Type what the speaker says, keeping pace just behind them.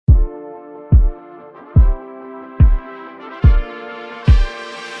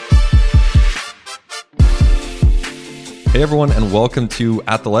Hey everyone, and welcome to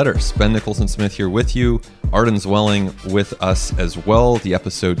At the Letters. Ben Nicholson-Smith here with you. Arden Zwelling with us as well. The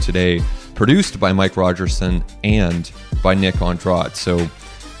episode today produced by Mike Rogerson and by Nick Andrade. So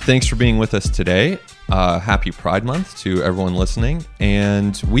thanks for being with us today. Happy Pride Month to everyone listening.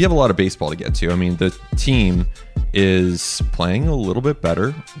 And we have a lot of baseball to get to. I mean, the team is playing a little bit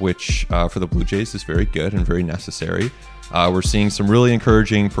better, which for the Blue Jays is very good and very necessary. We're seeing some really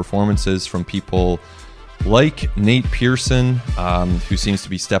encouraging performances from people like Nate Pearson, who seems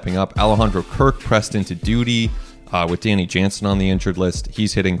to be stepping up. Alejandro Kirk pressed into duty with Danny Jansen on the injured list.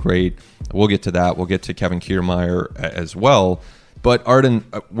 He's hitting great. We'll get to that. We'll get to Kevin Kiermaier as well. But Arden,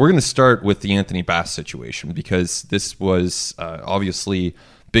 we're going to start with the Anthony Bass situation because this was obviously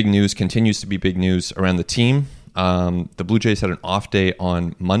big news, continues to be big news around the team. The Blue Jays had an off day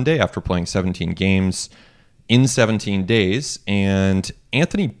on Monday after playing 17 games in 17 days. And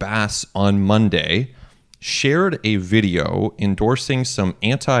Anthony Bass on Monday shared a video endorsing some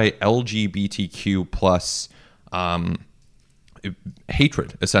anti-LGBTQ plus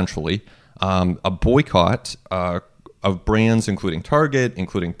hatred, essentially, a boycott of brands including Target,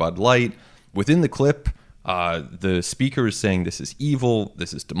 including Bud Light. Within the clip, the speaker is saying this is evil,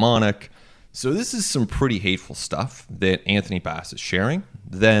 this is demonic. So this is some pretty hateful stuff that Anthony Bass is sharing.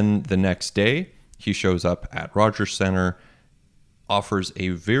 Then the next day, he shows up at Rogers Center, offers a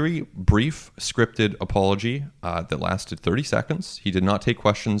very brief scripted apology that lasted 30 seconds. He did not take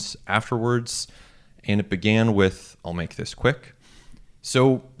questions afterwards, and it began with, "I'll make this quick."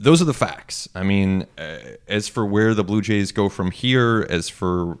 So those are the facts. I mean, as for where the Blue Jays go from here, as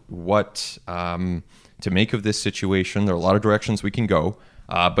for what to make of this situation, there are a lot of directions we can go,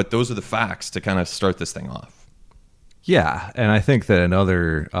 but those are the facts to kind of start this thing off. Yeah, and I think that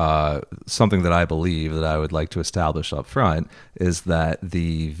another something that I believe that I would like to establish up front is that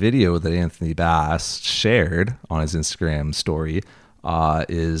the video that Anthony Bass shared on his Instagram story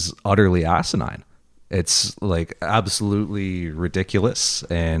is utterly asinine. It's like absolutely ridiculous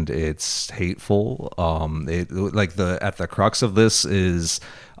and it's hateful. At the crux of this is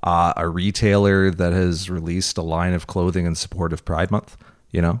a retailer that has released a line of clothing in support of Pride Month.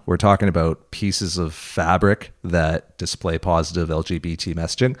 You know, we're talking about pieces of fabric that display positive LGBT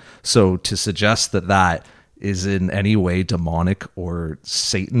messaging. So to suggest that that is in any way demonic or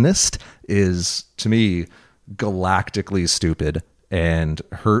Satanist is, to me, galactically stupid and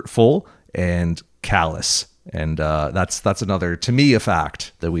hurtful and callous. And that's another, to me, a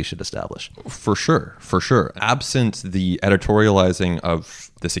fact that we should establish. For sure. Absent the editorializing of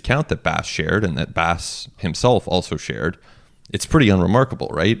this account that Bass shared and that Bass himself also shared, it's pretty unremarkable,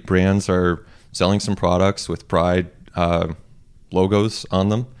 right? Brands are selling some products with Pride logos on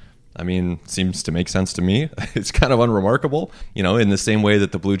them. I mean, seems to make sense to me. It's kind of unremarkable, you know, in the same way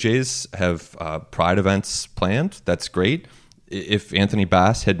that the Blue Jays have Pride events planned. That's great. If Anthony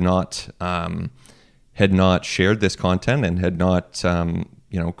Bass had not shared this content and had not,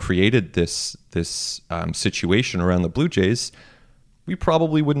 created this situation around the Blue Jays, we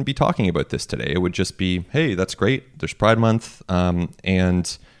probably wouldn't be talking about this today. It would just be, hey, that's great. There's Pride Month.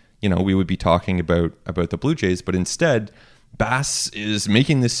 And, we would be talking about the Blue Jays. But instead, Bass is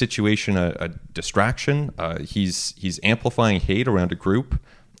making this situation a distraction. He's amplifying hate around a group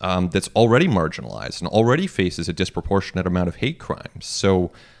that's already marginalized and already faces a disproportionate amount of hate crimes.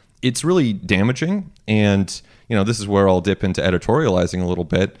 So it's really damaging. And, this is where I'll dip into editorializing a little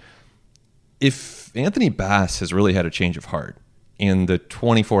bit. If Anthony Bass has really had a change of heart in the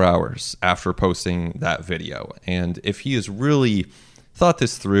 24 hours after posting that video, and if he has really thought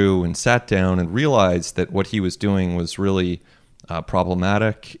this through and sat down and realized that what he was doing was really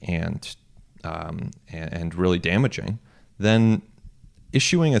problematic and really damaging, then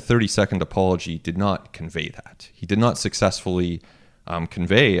issuing a 30-second apology did not convey that. He did not successfully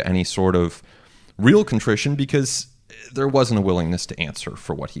convey any sort of real contrition because there wasn't a willingness to answer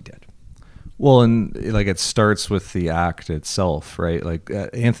for what he did. Well, and it starts with the act itself, right?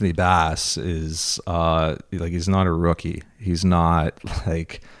 Anthony Bass is he's not a rookie. He's not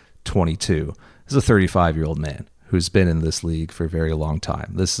 22. He's a 35-year-old man who's been in this league for a very long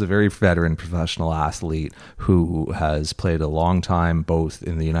time. This is a very veteran professional athlete who has played a long time both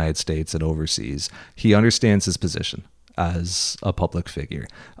in the United States and overseas. He understands his position as a public figure.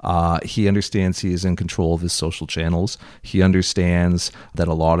 He understands he is in control of his social channels. He understands that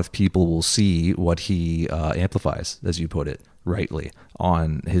a lot of people will see what he amplifies, as you put it rightly,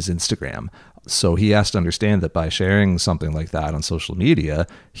 on his Instagram. So he has to understand that by sharing something like that on social media,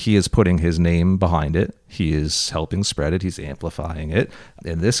 he is putting his name behind it. He is helping spread it. He's amplifying it.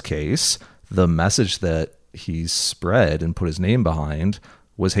 In this case, the message that he spread and put his name behind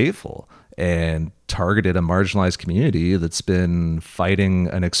was hateful. and targeted a marginalized community that's been fighting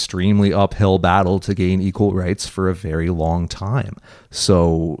an extremely uphill battle to gain equal rights for a very long time.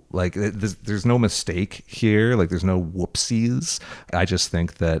 So like there's no mistake here. Like there's no whoopsies. I just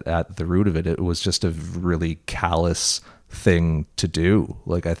think that at the root of it, it was just a really callous thing to do.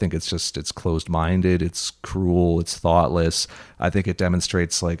 Like I think it's closed-minded, it's cruel, it's thoughtless. I think it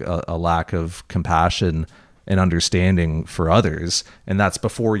demonstrates like a lack of compassion and understanding for others, and that's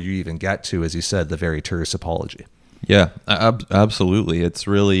before you even get to, as you said, the very terse apology. Yeah, absolutely. It's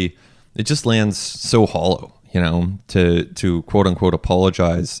really, it just lands so hollow, to quote unquote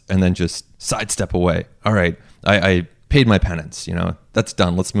apologize and then just sidestep away. All right, I paid my penance, that's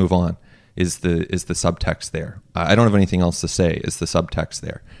done, let's move on. Is the subtext there? I don't have anything else to say. Is the subtext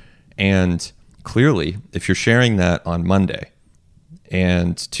there? And clearly, if you're sharing that on Monday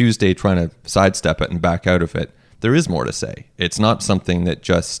and Tuesday trying to sidestep it and back out of it, there is more to say. It's not something that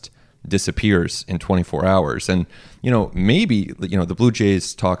just disappears in 24 hours. And, maybe, the Blue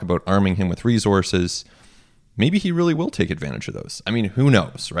Jays talk about arming him with resources. Maybe he really will take advantage of those. I mean, who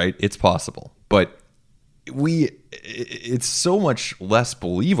knows, right? It's possible. But it's so much less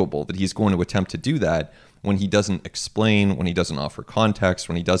believable that he's going to attempt to do that when he doesn't explain, when he doesn't offer context,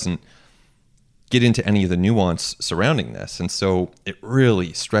 when he doesn't get into any of the nuance surrounding this. And so it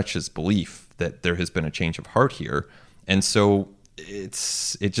really stretches belief that there has been a change of heart here. And so it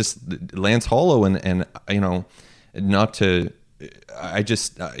just lands hollow and he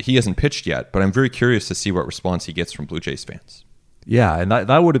hasn't pitched yet, but I'm very curious to see what response he gets from Blue Jays fans. Yeah, and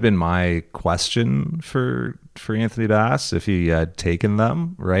that would have been my question for Anthony Bass if he had taken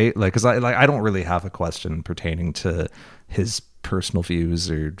them, right? Like, because I don't really have a question pertaining to his personal views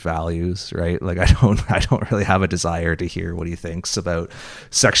or values, right? Like I don't really have a desire to hear what he thinks about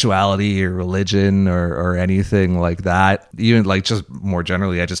sexuality or religion or anything like that. Even like just more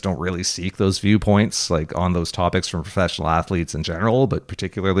generally, I just don't really seek those viewpoints like on those topics from professional athletes in general, but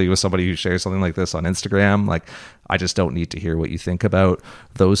particularly with somebody who shares something like this on Instagram. Like I just don't need to hear what you think about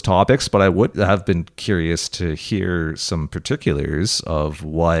those topics, but I would have been curious to hear some particulars of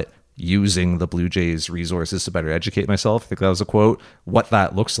what using the Blue Jays resources to better educate myself, I think that was a quote, what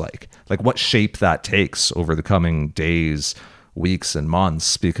that looks like what shape that takes over the coming days, weeks, and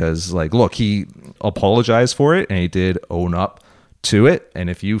months. Because like, look, he apologized for it and he did own up to it. And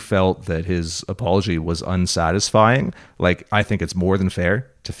if you felt that his apology was unsatisfying, like I think it's more than fair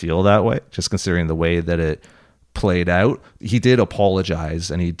to feel that way, just considering the way that it played out. He did apologize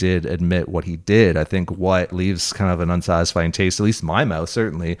and he did admit what he did. I think what leaves kind of an unsatisfying taste, at least in my mouth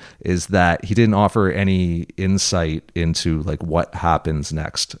certainly, is that he didn't offer any insight into like what happens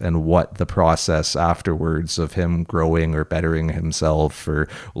next and what the process afterwards of him growing or bettering himself or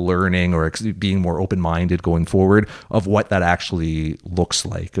learning or being more open-minded going forward, of what that actually looks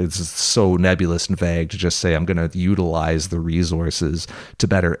like. It's so nebulous and vague to just say I'm going to utilize the resources to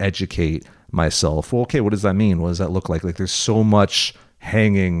better educate myself. Well, okay, what does that mean? What does that look like? Like there's so much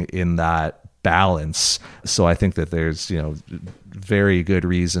hanging in that balance. So I think that there's, very good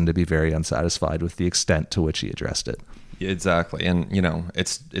reason to be very unsatisfied with the extent to which he addressed it. Exactly. And,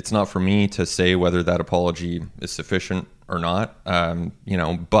 it's not for me to say whether that apology is sufficient or not,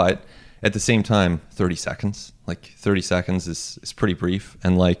 but at the same time, 30 seconds is pretty brief.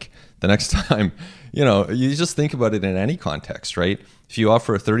 And like the next time, you just think about it in any context, right? If you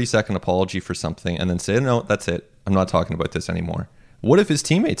offer a 30-second apology for something and then say, no, that's it, I'm not talking about this anymore. What if his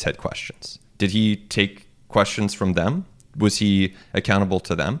teammates had questions? Did he take questions from them? Was he accountable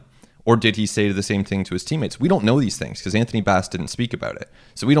to them? Or did he say the same thing to his teammates? We don't know these things because Anthony Bass didn't speak about it.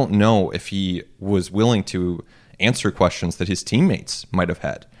 So we don't know if he was willing to answer questions that his teammates might have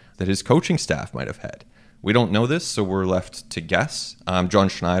had, that his coaching staff might have had. We don't know this, so we're left to guess. John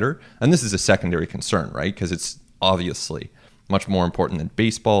Schneider, and this is a secondary concern, right? Because it's obviously much more important than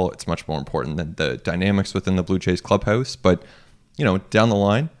baseball. It's much more important than the dynamics within the Blue Jays clubhouse. But, down the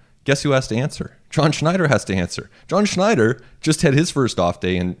line, guess who has to answer? John Schneider has to answer. John Schneider just had his first off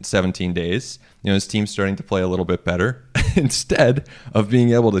day in 17 days. His team's starting to play a little bit better. Instead of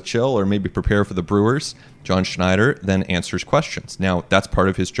being able to chill or maybe prepare for the Brewers, John Schneider then answers questions. Now, that's part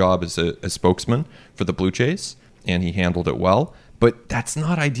of his job as a spokesman for the Blue Jays, and he handled it well. But that's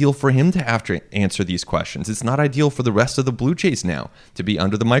not ideal for him to have to answer these questions. It's not ideal for the rest of the Blue Jays now to be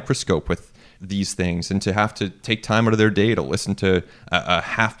under the microscope with these things and to have to take time out of their day to listen to a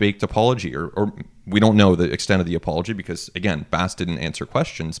half-baked apology. Or we don't know the extent of the apology because, again, Bass didn't answer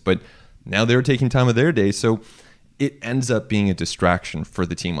questions. But now they're taking time of their day. So it ends up being a distraction for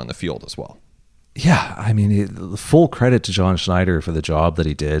the team on the field as well. Yeah, I mean, full credit to John Schneider for the job that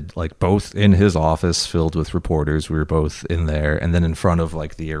he did. Like, both in his office filled with reporters, we were both in there, and then in front of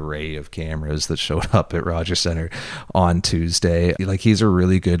like the array of cameras that showed up at Rogers Center on Tuesday. Like, he's a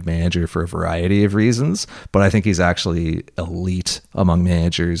really good manager for a variety of reasons, but I think he's actually elite among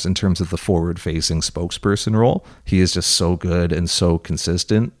managers in terms of the forward-facing spokesperson role. He is just so good and so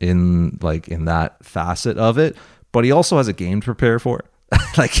consistent in that facet of it. But he also has a game to prepare for.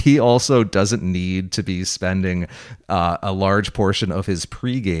 Like, he also doesn't need to be spending a large portion of his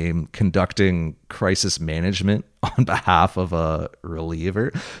pregame conducting crisis management on behalf of a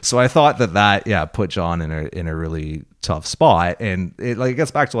reliever. So I thought that put John in a really tough spot. And it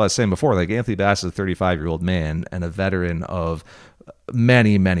gets back to what I was saying before. Like, Anthony Bass is a 35-year-old man and a veteran of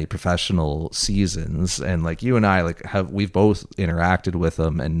many professional seasons, and like you and I we've both interacted with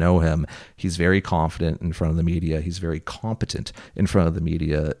him and know him. He's very confident in front of the media. He's very competent in front of the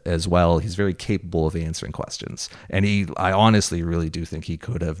media as well. He's very capable of answering questions, and I honestly really do think he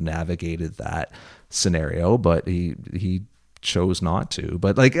could have navigated that scenario, but he chose not to.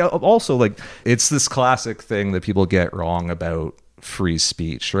 But also it's this classic thing that people get wrong about free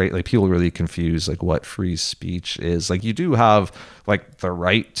speech, right? Like, people really confuse like what free speech is. Like, you do have like the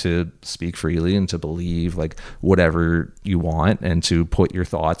right to speak freely and to believe like whatever you want and to put your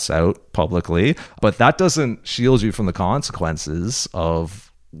thoughts out publicly, but that doesn't shield you from the consequences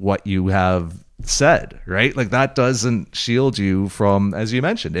of what you have said, right? Like, that doesn't shield you from, as you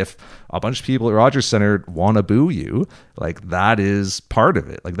mentioned, if a bunch of people at Rogers Center want to boo you, like, that is part of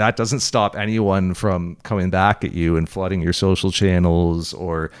it. Like, that doesn't stop anyone from coming back at you and flooding your social channels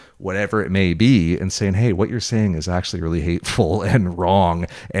or whatever it may be and saying, hey, what you're saying is actually really hateful and wrong,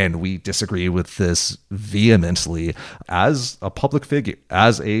 and we disagree with this vehemently. As a public figure,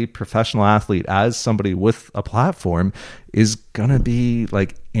 as a professional athlete, as somebody with a platform, is gonna be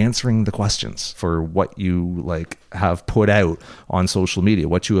like answering the questions for what you like have put out on social media,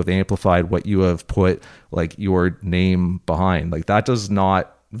 what you have amplified, what you have put like your name behind. Like, that does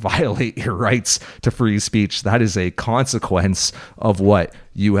not violate your rights to free speech. That is a consequence of what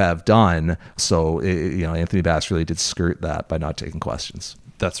you have done. So Anthony Bass really did skirt that by not taking questions.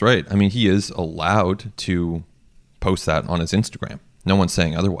 That's right. I mean, he is allowed to post that on his Instagram. No one's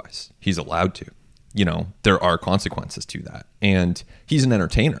saying otherwise. He's allowed to. There are consequences to that. And he's an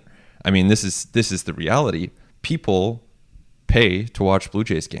entertainer. I mean, this is the reality. People pay to watch Blue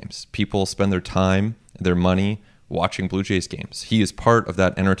Jays games. People spend their time, their money watching Blue Jays games. He is part of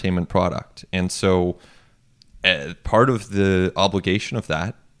that entertainment product. And so part of the obligation of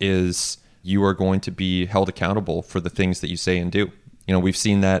that is you are going to be held accountable for the things that you say and do. We've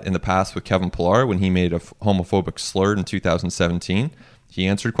seen that in the past with Kevin Pillar when he made a homophobic slur in 2017. He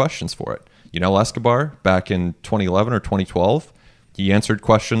answered questions for it. Escobar back in 2011 or 2012, he answered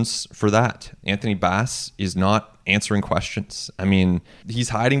questions for that. Anthony Bass is not answering questions. I mean, he's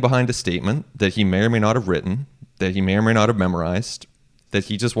hiding behind a statement that he may or may not have written, that he may or may not have memorized, that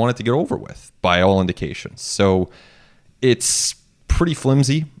he just wanted to get over with by all indications. So it's pretty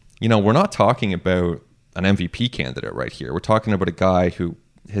flimsy. We're not talking about an MVP candidate right here. We're talking about a guy who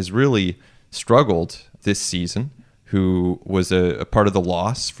has really struggled this season, who was a part of the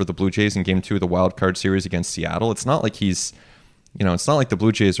loss for the Blue Jays in Game 2 of the Wild Card Series against Seattle. It's not like it's not like the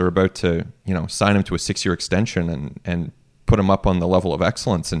Blue Jays are about to, sign him to a 6-year extension and put him up on the level of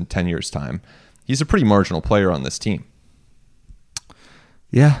excellence in 10 years' time. He's a pretty marginal player on this team.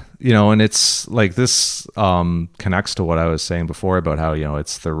 Yeah, and it's like this connects to what I was saying before about how,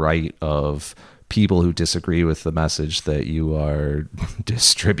 it's the right of people who disagree with the message that you are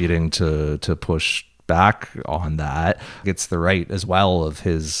distributing to push back on that. It's the right as well of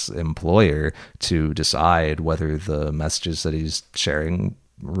his employer to decide whether the messages that he's sharing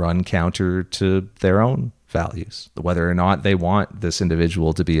run counter to their own values, whether or not they want this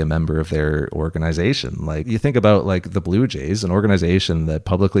individual to be a member of their organization. Like, you think about like the Blue Jays, an organization that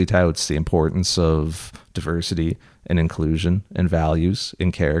publicly touts the importance of diversity and inclusion and values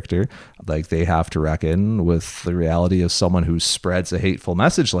and character. Like, they have to reckon with the reality of someone who spreads a hateful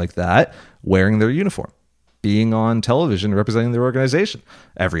message like that wearing their uniform, being on television representing their organization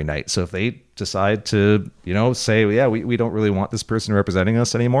every night. So if they decide to, say, well, yeah, we don't really want this person representing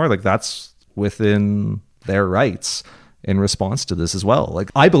us anymore, like, that's within their rights in response to this as well.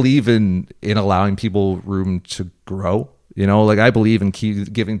 Like, I believe in allowing people room to grow, I believe in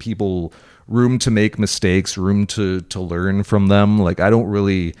giving people room to make mistakes, room to learn from them. Like, I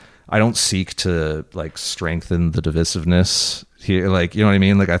don't seek to like strengthen the divisiveness here. Like, you know what I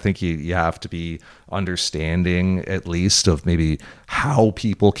mean? Like, I think you have to be understanding at least of maybe how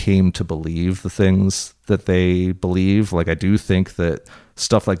people came to believe the things that they believe. Like, I do think that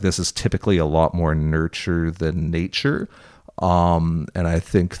stuff like this is typically a lot more nurture than nature. And I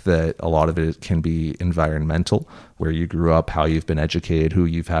think that a lot of it can be environmental, where you grew up, how you've been educated, who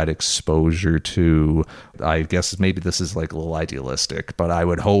you've had exposure to. I guess maybe this is like a little idealistic, but I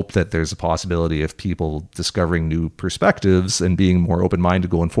would hope that there's a possibility of people discovering new perspectives and being more open-minded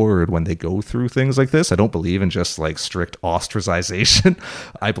going forward when they go through things like this. I don't believe in just like strict ostracization.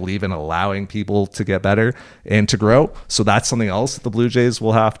 I believe in allowing people to get better and to grow. So that's something else that the Blue Jays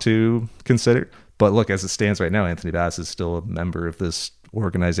will have to consider. But look, as it stands right now, Anthony Bass is still a member of this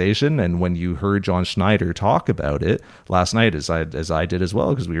organization. And when you heard John Schneider talk about it last night, as I did as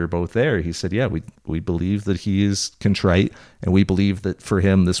well, because we were both there, he said, yeah, we believe that he is contrite, and we believe that for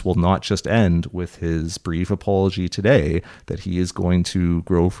him, this will not just end with his brief apology today, that he is going to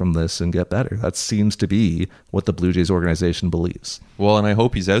grow from this and get better. That seems to be what the Blue Jays organization believes. Well, and I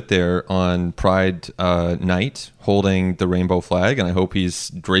hope he's out there on Pride night holding the rainbow flag, and I hope he's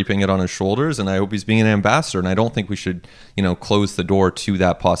draping it on his shoulders, and I hope he's being an ambassador. And I don't think we should, close the door to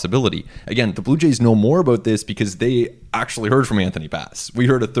that possibility. Again, the Blue Jays know more about this because they actually heard from Anthony Bass. We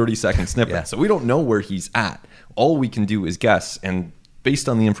heard a 30-second snippet, so we don't know where he's at. All we can do is guess, and based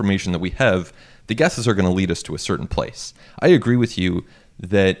on the information that we have, the guesses are going to lead us to a certain place. I agree with you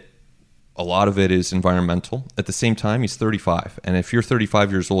that a lot of it is environmental. At the same time, he's 35, and if you're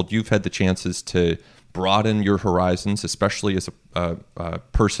 35 years old, you've had the chances to broaden your horizons, especially as a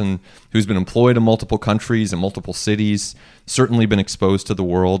person who's been employed in multiple countries and multiple cities, certainly been exposed to the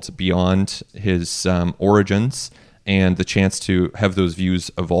world beyond his origins, and the chance to have those views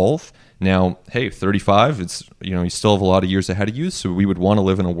evolve. Now, hey, 35, it's, you still have a lot of years ahead of you, so we would want to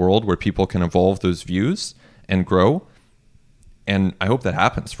live in a world where people can evolve those views and grow. And I hope that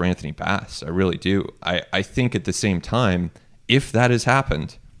happens for Anthony Bass. I really do. I think at the same time, if that has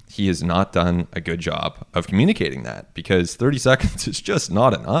happened, he has not done a good job of communicating that, because 30 seconds is just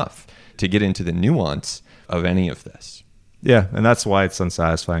not enough to get into the nuance of any of this. Yeah, and that's why it's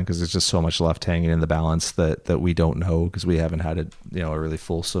unsatisfying, because there's just so much left hanging in the balance that we don't know, because we haven't had a really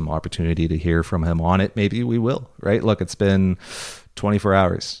fulsome opportunity to hear from him on it. Maybe we will, right? Look, it's been 24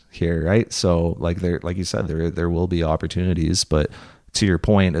 hours here, right? So like you said, there will be opportunities, but to your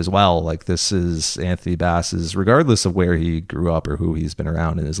point as well, like this is Anthony Bass's, regardless of where he grew up or who he's been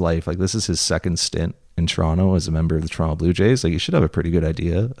around in his life, like this is his second stint in Toronto as a member of the Toronto Blue Jays. Like you should have a pretty good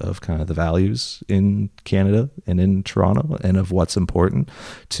idea of kind of the values in Canada and in Toronto, and of what's important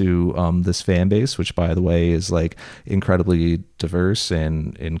to this fan base, which by the way is like incredibly diverse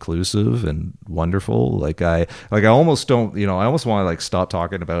and inclusive and wonderful. I almost don't, I almost want to like stop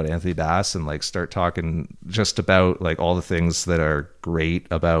talking about Anthony Bass and like start talking just about like all the things that are great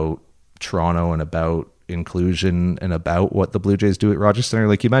about Toronto and about inclusion and about what the Blue Jays do at Rogers Centre.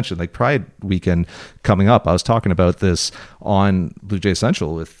 Like you mentioned, like Pride weekend coming up. I was talking about this on Blue Jays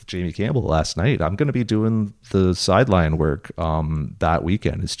Central with Jamie Campbell last night. I'm going to be doing the sideline work that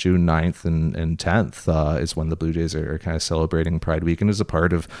weekend. It's June 9th and 10th is when the Blue Jays are kind of celebrating Pride weekend as a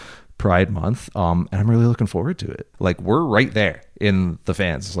part of Pride Month. And I'm really looking forward to it. Like we're right there in the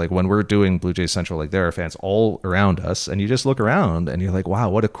fans. Like when we're doing Blue Jays Central, like there are fans all around us, and you just look around and you're like, wow,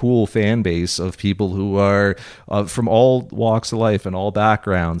 what a cool fan base of people who are from all walks of life and all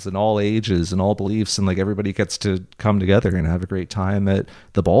backgrounds and all ages and all beliefs. And like everybody gets to come together and have a great time at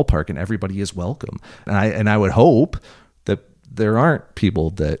the ballpark, and everybody is welcome. And I would hope that there aren't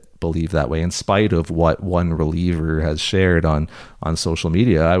people that believe that way, in spite of what one reliever has shared on social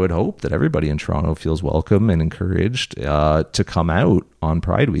media. I would hope that everybody in Toronto feels welcome and encouraged to come out on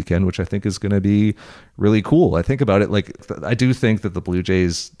Pride weekend, which I think is going to be really cool. I think about it, like I do think that the Blue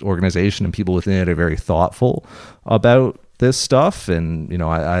Jays organization and people within it are very thoughtful about this stuff, and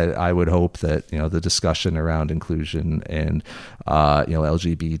I would hope that the discussion around inclusion and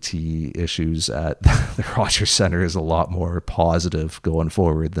LGBT issues at the Rogers Centre is a lot more positive going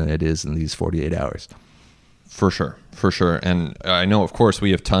forward than it is in these 48 hours. For sure. And I know, of course,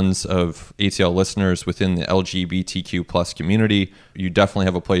 we have tons of ATL listeners within the LGBTQ plus community. You definitely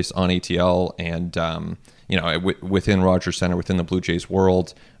have a place on ATL, and within Rogers Centre, within the Blue Jays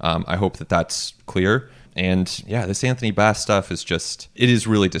world. I hope that that's clear. And yeah, this Anthony Bass stuff is it is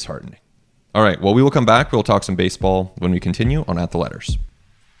really disheartening. All right, well, we will come back. We'll talk some baseball when we continue on At the Letters.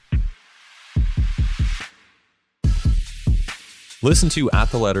 Listen to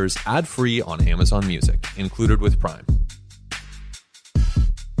At the Letters ad-free on Amazon Music, included with Prime.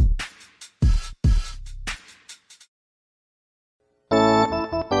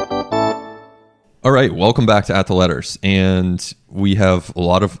 All right, welcome back to At the Letters, and we have a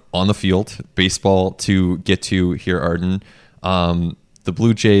lot of on-the-field baseball to get to here, Arden. The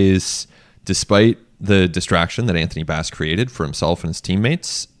Blue Jays, despite the distraction that Anthony Bass created for himself and his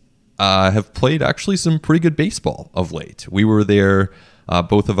teammates, have played actually some pretty good baseball of late. We were there,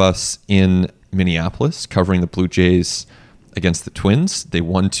 both of us, in Minneapolis covering the Blue Jays against the Twins. They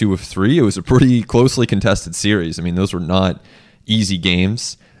won 2 of 3. It was a pretty closely contested series. I mean, those were not easy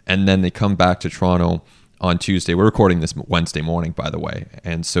games. And then they come back to Toronto on Tuesday. We're recording this Wednesday morning, by the way.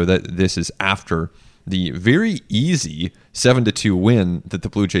 And so that this is after the very easy 7-2 win that the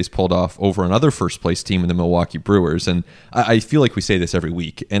Blue Jays pulled off over another first place team in the Milwaukee Brewers. And I feel like we say this every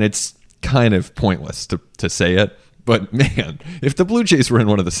week, and it's kind of pointless to say it. But man, if the Blue Jays were in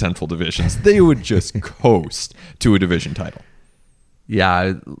one of the Central divisions, they would just coast to a division title.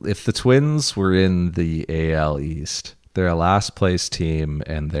 Yeah, if the Twins were in the AL East, they're a last place team,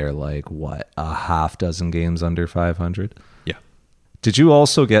 and they're like, what, a half dozen games under 500? Yeah. Did you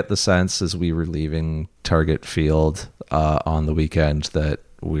also get the sense as we were leaving Target Field on the weekend that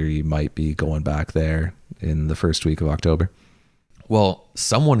we might be going back there in the first week of October? Well,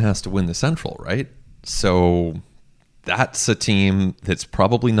 someone has to win the Central, right? So that's a team that's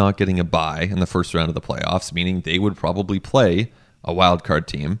probably not getting a bye in the first round of the playoffs, meaning they would probably play a wild card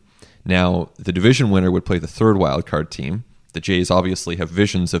team. Now, the division winner would play the third wild card team. The Jays obviously have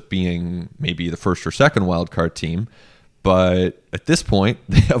visions of being maybe the first or second wild card team, but at this point,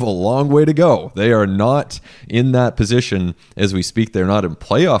 they have a long way to go. They are not in that position as we speak. They're not in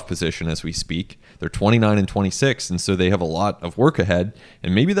playoff position as we speak. They're 29 and 26, and so they have a lot of work ahead,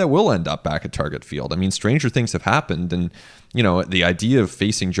 and maybe that will end up back at Target Field. I mean, stranger things have happened, and you know, the idea of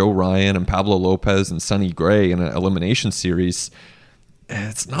facing Joe Ryan and Pablo Lopez and Sonny Gray in an elimination series,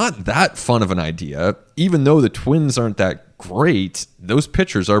 it's not that fun of an idea. Even though the Twins aren't that great, those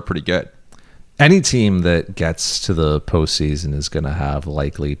pitchers are pretty good. Any team that gets to the postseason is going to have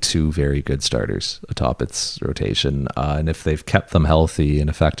likely 2 very good starters atop its rotation. And if they've kept them healthy and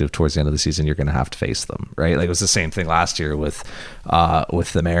effective towards the end of the season, you're going to have to face them, right? Like it was the same thing last year with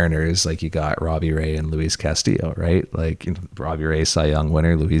the Mariners. Like you got Robbie Ray and Luis Castillo, right? Like Robbie Ray, Cy Young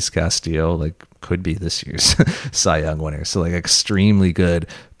winner, Luis Castillo, like could be this year's Cy Young winner. So like extremely good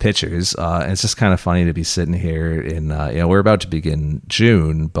pitchers. And it's just kind of funny to be sitting here in, we're about to begin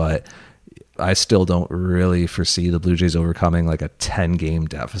June, but I still don't really foresee the Blue Jays overcoming like a 10-game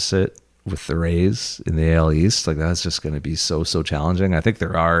deficit with the Rays in the AL East. Like that's just going to be so challenging. I think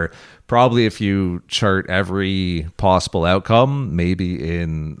there are probably, if you chart every possible outcome, maybe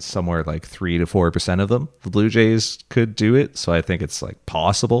in somewhere like 3 to 4% of them, the Blue Jays could do it. So I think it's like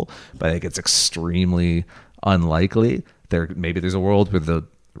possible, but I think it's extremely unlikely. Maybe there's a world where the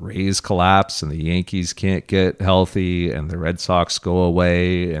Rays collapse and the Yankees can't get healthy and the Red Sox go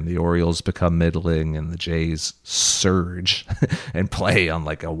away and the Orioles become middling and the Jays surge and play on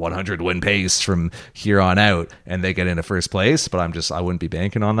like a 100 win pace from here on out and they get into first place. But I wouldn't be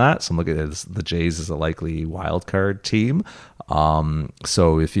banking on that. So I'm looking at the Jays as a likely wild card team.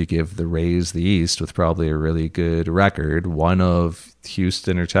 So if you give the Rays the East with probably a really good record, one of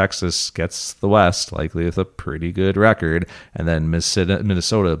Houston or Texas gets the West, likely with a pretty good record, and then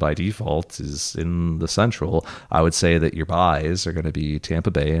Minnesota by default is in the Central, I would say that your buys are going to be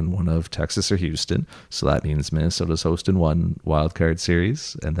Tampa Bay and one of Texas or Houston. So that means Minnesota's hosting one wild card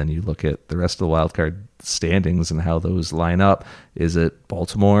series, and then you look at the rest of the wild card standings and how those line up. Is it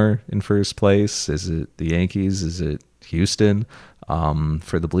Baltimore in first place? Is it the Yankees? Is it Houston?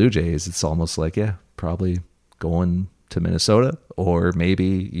 For the Blue Jays, it's almost like, probably going to Minnesota, or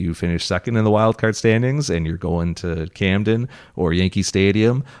maybe you finish second in the wild card standings and you're going to Camden or Yankee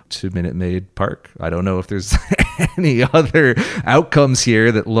Stadium to Minute Maid Park. I don't know if there's any other outcomes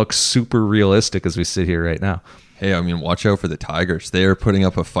here that look super realistic as we sit here right now. Hey, I mean, watch out for the Tigers. They are putting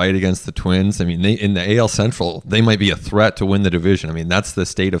up a fight against the Twins. I mean, in the AL Central, they might be a threat to win the division. I mean, that's the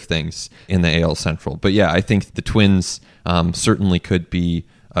state of things in the AL Central. But yeah, I think the Twins certainly could be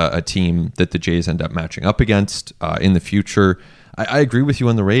a team that the Jays end up matching up against in the future. I agree with you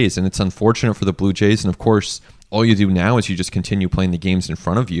on the Rays, and it's unfortunate for the Blue Jays. And of course, all you do now is you just continue playing the games in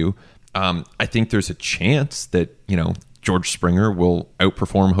front of you. I think there's a chance that, George Springer will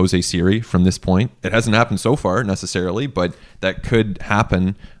outperform Jose Siri from this point. It hasn't happened so far necessarily, but that could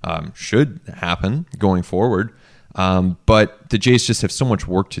happen, should happen going forward. But the Jays just have so much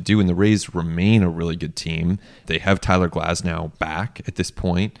work to do, and the Rays remain a really good team. They have Tyler Glasnow back at this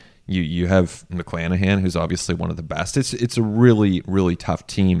point. You have McClanahan, who's obviously one of the best. It's a really, really tough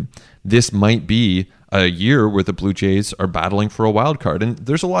team. This might be a year where the Blue Jays are battling for a wild card. And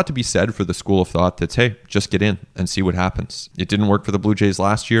there's a lot to be said for the school of thought that's, hey, just get in and see what happens. It didn't work for the Blue Jays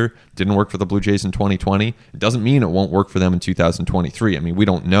last year. Didn't work for the Blue Jays in 2020. It doesn't mean it won't work for them in 2023. I mean, we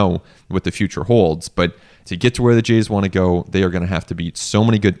don't know what the future holds, but to get to where the Jays want to go, they are going to have to beat so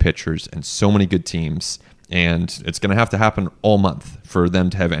many good pitchers and so many good teams. And it's going to happen all month for them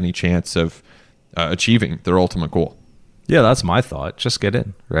to have any chance of achieving their ultimate goal. Yeah, that's my thought. Just get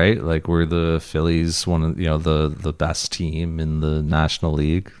in, right? Like, we're the Phillies, one of the best team in the National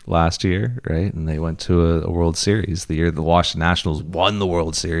League last year, right? And they went to a World Series. The year the Washington Nationals won the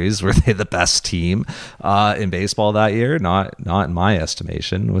World Series, were they the best team in baseball that year? Not in my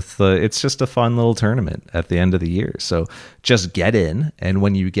estimation. It's just a fun little tournament at the end of the year. So just get in, and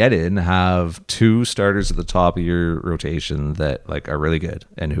when you get in, have two starters at the top of your rotation that like are really good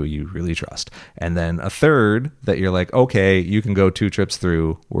and who you really trust, and then a third that you're like, okay, you can go 2 trips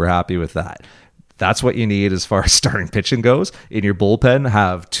through. We're happy with that. That's what you need as far as starting pitching goes. In your bullpen,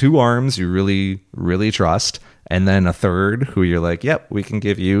 have 2 arms you really, really trust, and then a third who you're like, yep, we can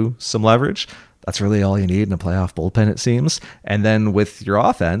give you some leverage. That's really all you need in a playoff bullpen, it seems. And then with your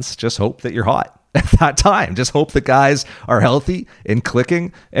offense, just hope that you're hot at that time. Just hope the guys are healthy and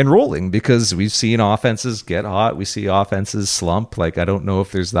clicking and rolling, because we've seen offenses get hot. We see offenses slump. Like, I don't know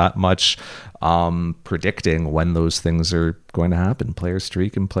if there's that much predicting when those things are going to happen. Players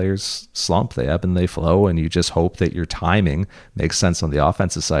streak and players slump. They ebb and they flow, and you just hope that your timing makes sense on the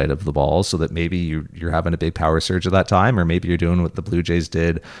offensive side of the ball, so that maybe you're having a big power surge at that time, or maybe you're doing what the Blue Jays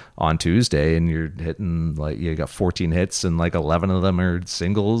did on Tuesday and you're hitting, like, you got 14 hits and like 11 of them are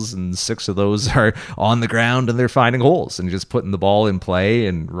singles and 6 of those are on the ground and they're finding holes, and you're just putting the ball in play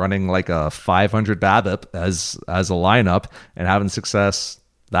and running like a 500 BABIP as a lineup and having success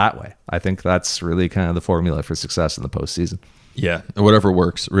that way. I think that's really kind of the formula for success in the postseason. Yeah, whatever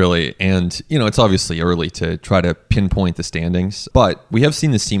works, really. And, it's obviously early to try to pinpoint the standings, but we have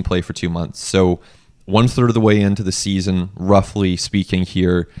seen this team play for 2 months. So 1/3 of the way into the season, roughly speaking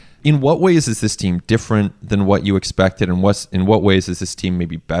here. In what ways is this team different than what you expected? And in what ways is this team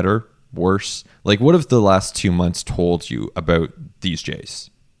maybe better, worse? Like, what have the last 2 months told you about these Jays?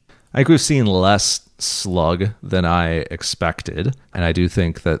 I think we've seen less slug than I expected, and I do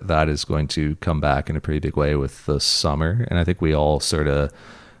think that is going to come back in a pretty big way with the summer. And I think we all sort of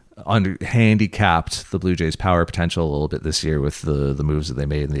handicapped the Blue Jays' power potential a little bit this year with the moves that they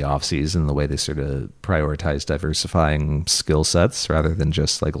made in the offseason, the way they sort of prioritized diversifying skill sets rather than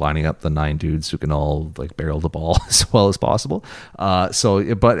just like lining up the 9 dudes who can all like barrel the ball as well as possible.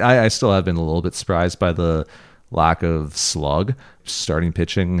 But I still have been a little bit surprised by the lack of slug. Starting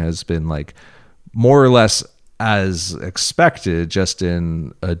pitching has been like more or less as expected, just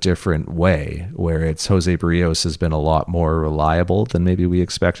in a different way, where it's Jose Barrios has been a lot more reliable than maybe we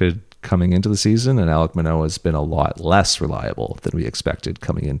expected coming into the season, and Alek Manoah has been a lot less reliable than we expected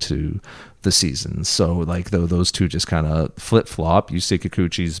coming into the season. So like those two just kind of flip-flop. Yusei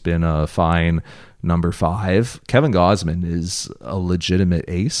Kikuchi's been a fine number 5. Kevin Gausman is a legitimate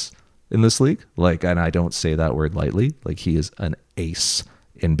ace in this league. Like, and I don't say that word lightly. Like, he is an ace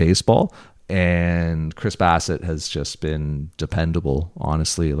in baseball. And Chris Bassett has just been dependable,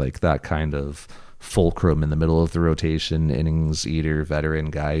 honestly. Like, that kind of fulcrum in the middle of the rotation, innings eater, veteran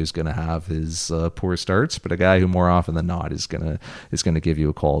guy who's going to have his poor starts, but a guy who more often than not is going to give you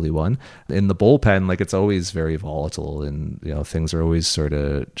a quality one. In the bullpen, like, it's always very volatile, and things are always sort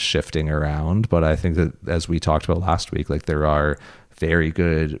of shifting around. But I think that, as we talked about last week, like, there are very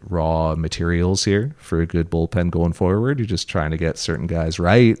good raw materials here for a good bullpen going forward. You're just trying to get certain guys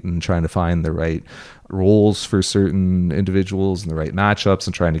right and trying to find the right roles for certain individuals and the right matchups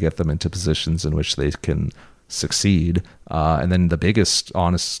and trying to get them into positions in which they can succeed. And then the biggest,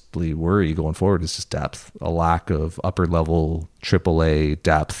 honestly, worry going forward is just depth, a lack of upper level AAA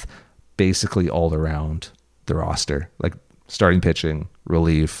depth basically all around the roster, like starting pitching,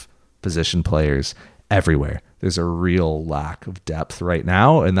 relief, position players, everywhere. There's a real lack of depth right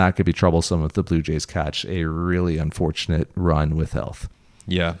now, and that could be troublesome if the Blue Jays catch a really unfortunate run with health.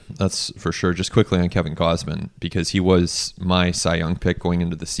 Yeah, that's for sure. Just quickly on Kevin Gausman, because he was my Cy Young pick going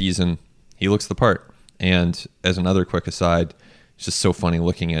into the season. He looks the part. And as another quick aside, it's just so funny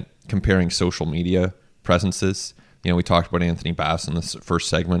looking at comparing social media presences. We talked about Anthony Bass in this first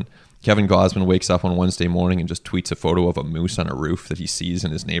segment. Kevin Gausman wakes up on Wednesday morning and just tweets a photo of a moose on a roof that he sees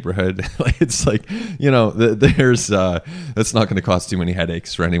in his neighborhood. It's like, there's that's not going to cause too many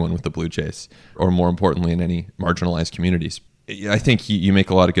headaches for anyone with the Blue Jays, or more importantly, in any marginalized communities. I think you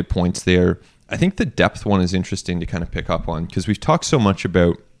make a lot of good points there. I think the depth one is interesting to kind of pick up on, because we've talked so much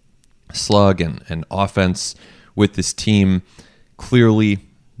about slug and offense with this team. Clearly,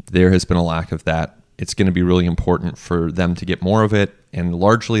 there has been a lack of that. It's going to be really important for them to get more of it, and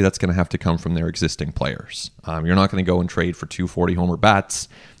largely that's going to have to come from their existing players. You're not going to go and trade for 240 homer bats.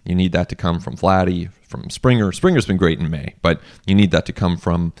 You need that to come from Vladdy, from Springer. Springer's been great in May, but you need that to come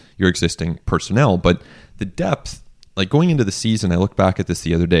from your existing personnel. But the depth, like going into the season, I looked back at this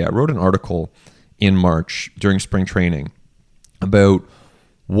the other day. I wrote an article in March during spring training about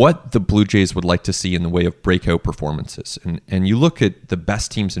what the Blue Jays would like to see in the way of breakout performances. And you look at the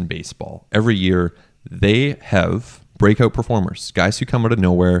best teams in baseball, every year they have breakout performers, guys who come out of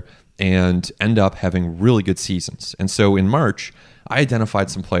nowhere and end up having really good seasons. And so in March, I identified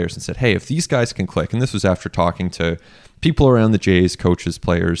some players and said, hey, if these guys can click, and this was after talking to people around the Jays, coaches,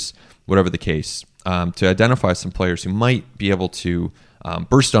 players, whatever the case, to identify some players who might be able to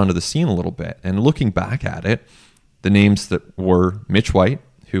burst onto the scene a little bit. And looking back at it, the names that were Mitch White,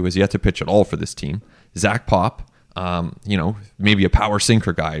 who has yet to pitch at all for this team, Zach Pop, maybe a power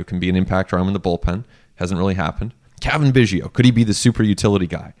sinker guy who can be an impact arm in the bullpen, hasn't really happened. Cavan Biggio, could he be the super utility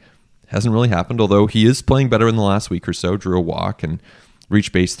guy? Hasn't really happened, although he is playing better in the last week or so, drew a walk and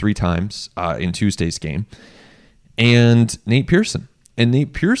reached base 3 times in Tuesday's game. And Nate Pearson. And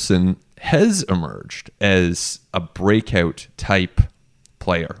Nate Pearson has emerged as a breakout type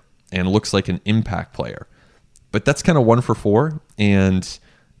player and looks like an impact player. But that's kind of 1 for 4. And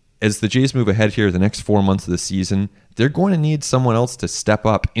as the Jays move ahead here the next 4 months of the season, they're going to need someone else to step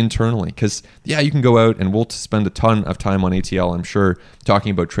up internally. Because, yeah, you can go out and we'll spend a ton of time on ATL, I'm sure,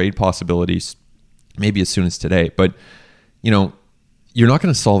 talking about trade possibilities, maybe as soon as today. But, you're not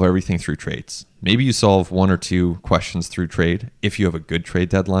going to solve everything through trades. Maybe you solve 1 or 2 questions through trade if you have a good trade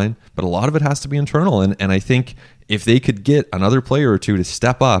deadline. But a lot of it has to be internal. And I think if they could get another player or 2 to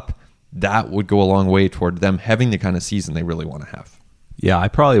step up, that would go a long way toward them having the kind of season they really want to have. Yeah, I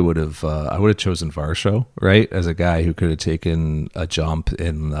probably would have. I would have chosen Varsho, right, as a guy who could have taken a jump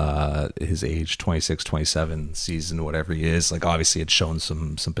in his age 26, 27 season, whatever he is. Like, obviously, had shown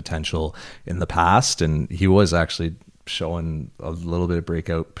some potential in the past, and he was actually showing a little bit of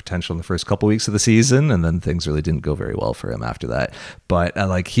breakout potential in the first couple weeks of the season, and then things really didn't go very well for him after that. But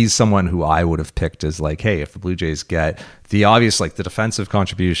he's someone who I would have picked as like, hey, if the Blue Jays get the obvious, like the defensive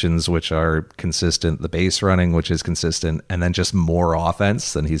contributions, which are consistent, the base running, which is consistent, and then just more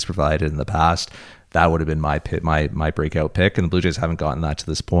offense than he's provided in the past, that would have been my breakout pick. And the Blue Jays haven't gotten that to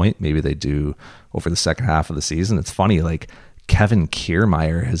this point. Maybe they do over the second half of the season. It's funny, like Kevin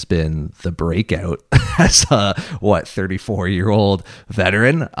Kiermaier has been the breakout as a 34-year-old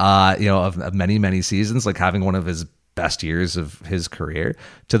veteran, of many, many seasons, like having one of his best years of his career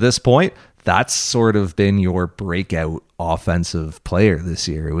to this point. That's sort of been your breakout offensive player this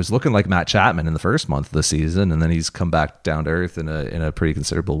year. It was looking like Matt Chapman in the first month of the season, and then he's come back down to earth in a pretty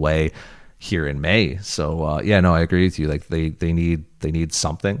considerable way here in May. So I agree with you. Like they need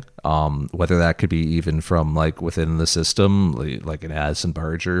something. Whether that could be even from like within the system, like an Addison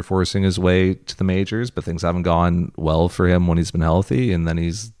Barger forcing his way to the majors, but things haven't gone well for him when he's been healthy, and then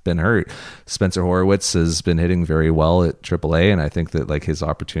he's been hurt. Spencer Horwitz has been hitting very well at AAA, and I think that like his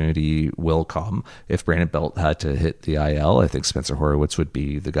opportunity will come. If Brandon Belt had to hit the IL, I think Spencer Horwitz would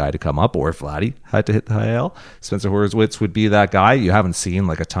be the guy to come up, or if Vladdy had to hit the IL, Spencer Horwitz would be that guy. You haven't seen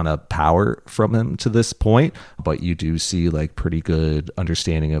like a ton of power from him to this point, but you do see like pretty good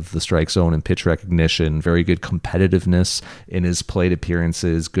understanding of the strike zone and pitch recognition, very good competitiveness in his plate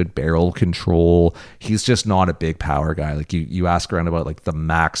appearances, good barrel control. He's just not a big power guy. Like you ask around about like the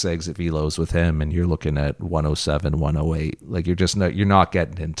max exit velos with him, and you're looking at 107, 108. Like you're not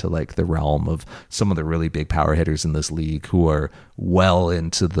getting into like the realm of some of the really big power hitters in this league who are well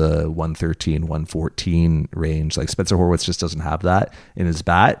into the 113, 114 range. Like Spencer Horwitz just doesn't have that in his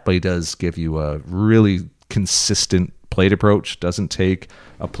bat, but he does give you a really consistent plate approach, doesn't take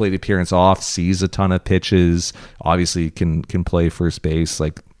a plate appearance off, sees a ton of pitches, obviously can play first base.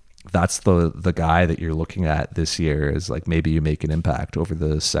 Like that's the guy that you're looking at this year is like maybe you make an impact over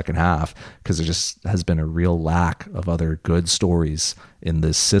the second half, because there just has been a real lack of other good stories in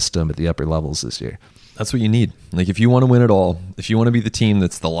this system at the upper levels this year. That's what you need. Like if you want to win it all, if you want to be the team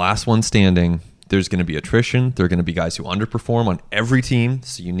that's the last one standing, there's going to be attrition. There are going to be guys who underperform on every team.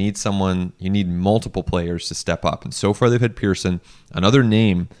 So you need multiple players to step up. And so far they've had Pearson. Another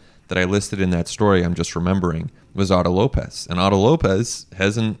name that I listed in that story, I'm just remembering, was Otto Lopez. And Otto Lopez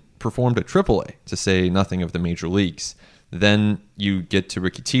hasn't performed at AAA, to say nothing of the major leagues. Then you get to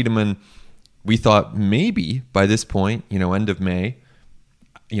Ricky Tiedemann. We thought maybe by this point, end of May,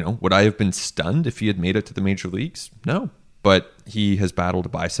 would I have been stunned if he had made it to the major leagues? No. but he has battled a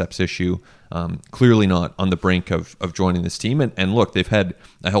biceps issue. Clearly not on the brink of joining this team. And look, they've had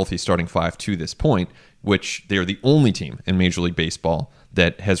a healthy starting five to this point, which they are the only team in Major League Baseball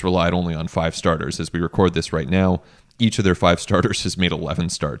that has relied only on 5 starters. As we record this right now, each of their 5 starters has made 11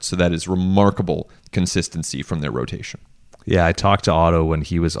 starts. So that is remarkable consistency from their rotation. Yeah, I talked to Otto when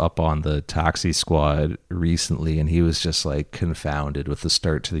he was up on the taxi squad recently, and he was just like confounded with the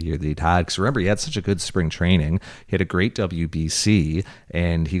start to the year that he'd had. Because remember, he had such a good spring training. He had a great WBC,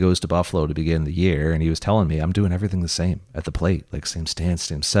 and he goes to Buffalo to begin the year, and he was telling me, I'm doing everything the same at the plate, like same stance,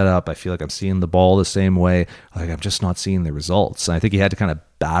 same setup. I feel like I'm seeing the ball the same way. Like I'm just not seeing the results. And I think he had to kind of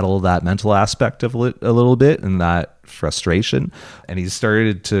battle that mental aspect of it a little bit and that frustration, and he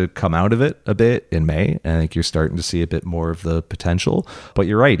started to come out of it a bit in May, and I think you're starting to see a bit more of the potential. But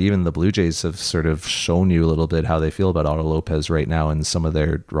you're right, even the Blue Jays have sort of shown you a little bit how they feel about Otto Lopez right now and some of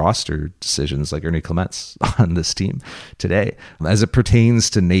their roster decisions, like Ernie Clements on this team today. As it pertains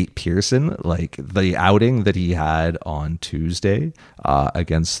to Nate Pearson, like the outing that he had on Tuesday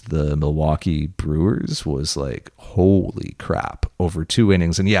against the Milwaukee Brewers was like, holy crap, over 2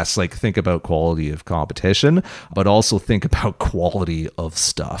 innings. And yes, like think about quality of competition, but also think about quality of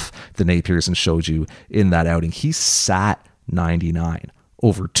stuff that Nate Pearson showed you in that outing. He sat 99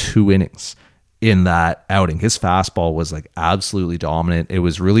 over 2 innings in that outing. His fastball was like absolutely dominant. It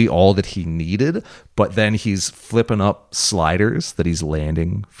was really all that he needed, but then he's flipping up sliders that he's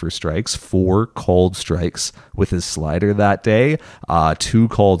landing for strikes. 4 called strikes with his slider that day, 2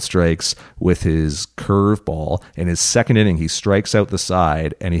 called strikes with his curveball. In his second inning, he strikes out the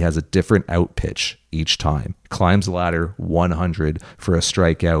side and he has a different out pitch each time. Climbs the ladder 100 for a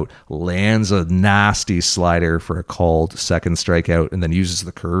strikeout, lands a nasty slider for a called second strikeout, and then uses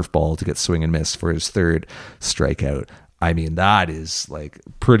the curveball to get swing and miss for his third strikeout. I mean, that is like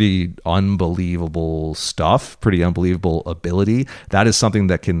pretty unbelievable stuff, pretty unbelievable ability. That is something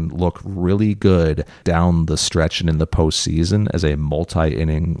that can look really good down the stretch and in the postseason as a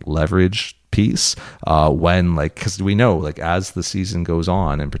multi-inning leverage piece when, like, because we know, like, as the season goes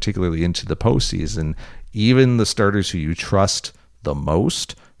on and particularly into the postseason, even the starters who you trust the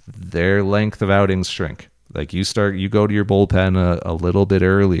most, their length of outings shrink. Like you go to your bullpen a little bit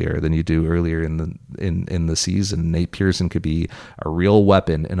earlier than you do earlier in the season. Nate Pearson could be a real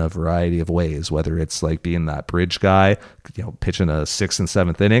weapon in a variety of ways, whether it's like being that bridge guy, pitching a 6th and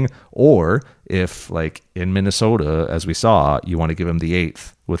 7th inning, or if like in Minnesota, as we saw, you want to give him the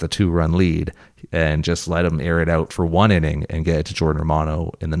 8th with a 2-run lead and just let him air it out for 1 inning and get it to Jordan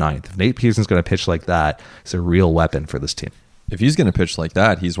Romano in the 9th. If Nate Pearson's going to pitch like that, it's a real weapon for this team. If he's going to pitch like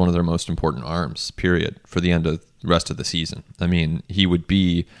that, he's one of their most important arms, period, for the rest of the season. I mean, he would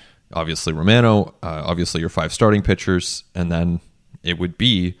be obviously Romano, obviously your 5 starting pitchers, and then it would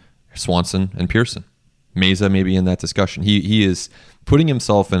be Swanson and Pearson. Meza maybe in that discussion. He is putting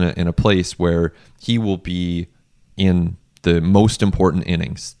himself in a place where he will be in the most important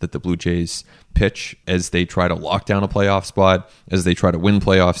innings that the Blue Jays pitch as they try to lock down a playoff spot, as they try to win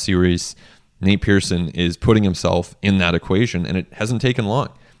playoff series. Nate Pearson is putting himself in that equation, and it hasn't taken long.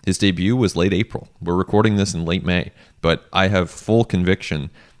 His debut was late April. We're recording this in late May, but I have full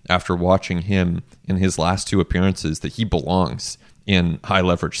conviction after watching him in his last 2 appearances that he belongs in high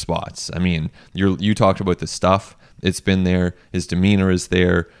leverage spots. I mean, you talked about the stuff. It's been there. His demeanor is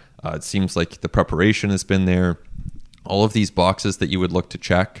there. It seems like the preparation has been there. All of these boxes that you would look to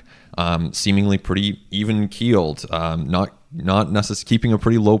check, seemingly pretty even keeled, not necessarily keeping a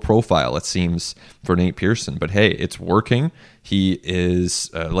pretty low profile, it seems, for Nate Pearson. But hey, it's working. He is,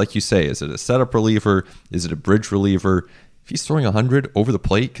 like you say, is it a setup reliever? Is it a bridge reliever? If he's throwing 100 over the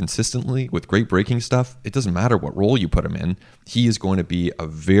plate consistently with great breaking stuff, it doesn't matter what role you put him in. He is going to be a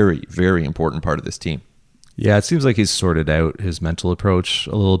very, very important part of this team. Yeah, it seems like he's sorted out his mental approach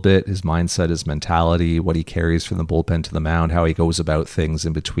a little bit, his mindset, his mentality, what he carries from the bullpen to the mound, how he goes about things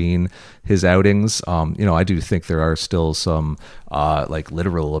in between his outings. I do think there are still some like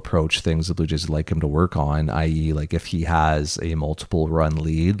literal approach things the Blue Jays would like him to work on, i.e. like if he has a multiple run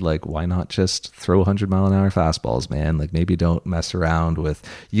lead, like why not just throw 100-mile-an-hour fastballs, man? Like maybe don't mess around with,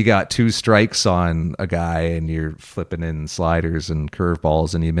 you got 2 strikes on a guy and you're flipping in sliders and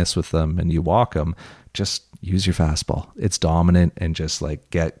curveballs and you miss with them and you walk them. Just use your fastball. It's dominant, and just like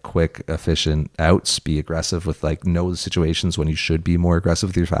get quick, efficient outs. Be aggressive with, like, know the situations when you should be more aggressive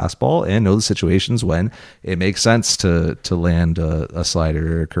with your fastball, and know the situations when it makes sense to land a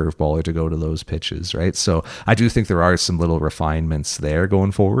slider or a curveball or to go to those pitches, right? So I do think there are some little refinements there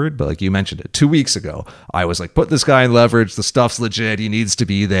going forward. But like you mentioned it 2 weeks ago, I was like, put this guy in leverage. The stuff's legit. He needs to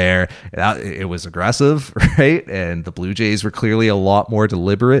be there. It was aggressive, right? And the Blue Jays were clearly a lot more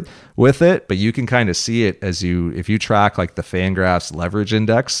deliberate with it. But you can kind of see it if you track like the Fangraphs leverage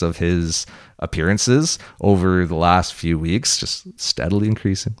index of his appearances over the last few weeks, just steadily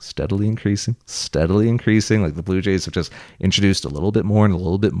increasing. Like the Blue Jays have just introduced a little bit more and a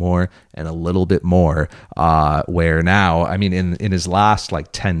little bit more and a little bit more, where now, I mean, in his last like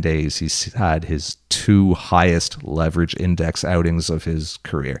 10 days, he's had his 2 highest leverage index outings of his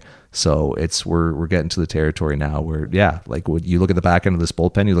career. So we're getting to the territory now where, yeah, like when you look at the back end of this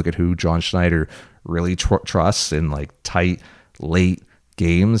bullpen, you look at who John Schneider really trusts in like tight, late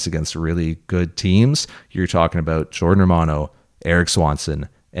games against really good teams. You're talking about Jordan Romano, Eric Swanson,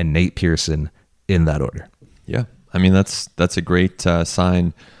 and Nate Pearson in that order. Yeah, I mean that's a great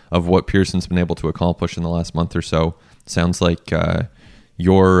sign of what Pearson's been able to accomplish in the last month or so. Sounds like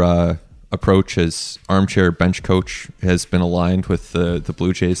your approach as armchair bench coach has been aligned with the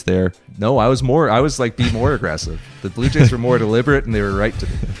Blue Jays there. No, I was like, be more aggressive. The Blue Jays were more deliberate, and they were right to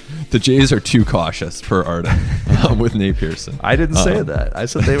be. The Jays are too cautious, per Arden, with Nate Pearson. I didn't say that. I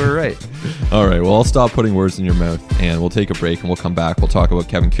said they were right. All right, well, I'll stop putting words in your mouth, and we'll take a break, and we'll come back. We'll talk about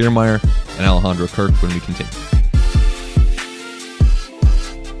Kevin Kiermaier and Alejandro Kirk when we continue.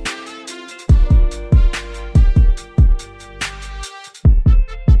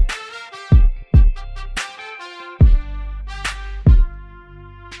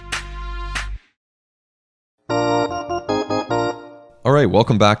 All right,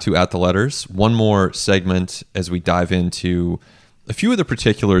 welcome back to At the Letters. One more segment as we dive into a few of the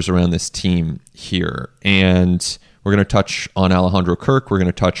particulars around this team here. And we're going to touch on Alejandro Kirk. We're going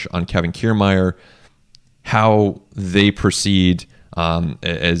to touch on Kevin Kiermaier, how they proceed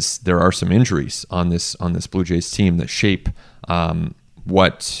as there are some injuries on this Blue Jays team that shape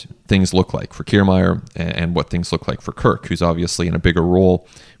what things look like for Kiermaier and what things look like for Kirk, who's obviously in a bigger role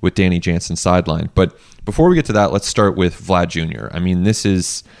with Danny Jansen sidelined. But before we get to that, let's start with Vlad Jr. I mean, this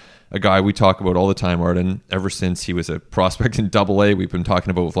is a guy we talk about all the time, Arden. Ever since he was a prospect in Double-A, we've been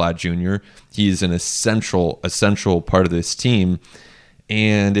talking about Vlad Jr. He's an essential part of this team.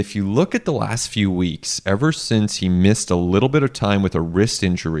 And if you look at the last few weeks, ever since he missed a little bit of time with a wrist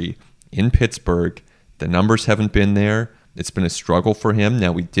injury in Pittsburgh, the numbers haven't been there. It's been a struggle for him.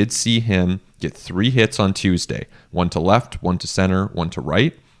 Now, we did see him get 3 hits on Tuesday, 1 to left, 1 to center, 1 to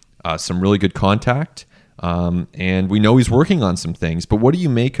right. Some really good contact. And we know he's working on some things. But what do you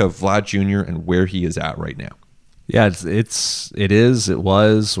make of Vlad Jr. and where he is at right now? Yeah, it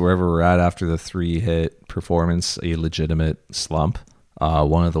was, wherever we're at after the 3-hit performance, a legitimate slump.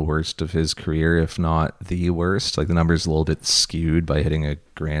 One of the worst of his career, if not the worst. Like, the number's a little bit skewed by hitting a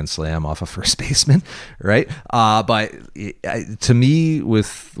grand slam off a first baseman, right? But to me,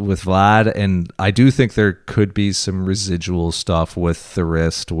 with Vlad, and I do think there could be some residual stuff with the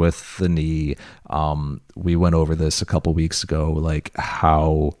wrist, with the knee. We went over this a couple weeks ago, like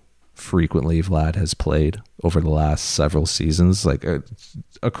how frequently Vlad has played over the last several seasons, like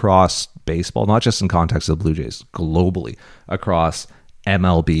across baseball, not just in context of the Blue Jays, globally, across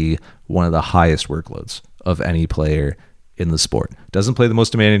MLB, one of the highest workloads of any player in the sport. Doesn't play the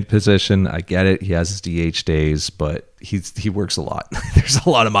most demanding position. I get it. He has his DH days, but he works a lot. There's a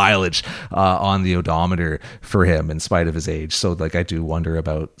lot of mileage on the odometer for him in spite of his age. So like, I do wonder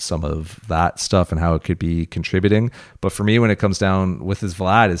about some of that stuff and how it could be contributing. But for me, when it comes down with his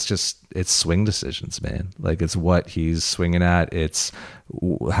Vlad, it's swing decisions, man. Like, it's what he's swinging at. It's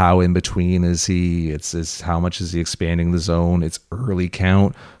how in between is he? It's how much is he expanding the zone? It's early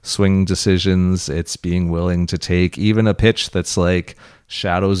count swing decisions. It's being willing to take even a pitch that's like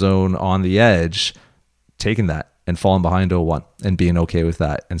shadow zone on the edge, taking that and falling behind 0-1 and being okay with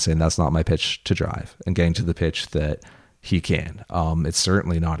that and saying that's not my pitch to drive and getting to the pitch that he can. It's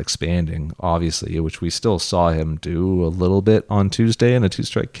certainly not expanding, obviously, which we still saw him do a little bit on Tuesday in a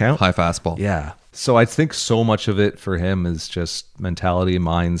 2-strike count. High fastball. Yeah. So I think so much of it for him is just mentality,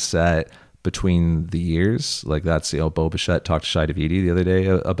 mindset between the years. Like, that's, Bo Bichette talked to Shai Davidi the other day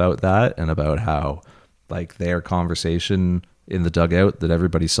about that and about how, like, their conversation in the dugout that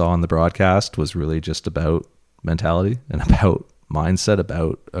everybody saw on the broadcast was really just about mentality and about mindset,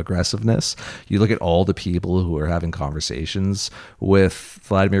 about aggressiveness. You look at all the people who are having conversations with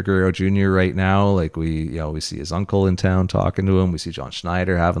Vladimir Guerrero Jr. right now. Like we see his uncle in town talking to him. We see John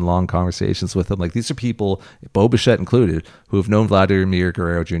Schneider having long conversations with him. Like these are people, Bo Bichette included, who have known Vladimir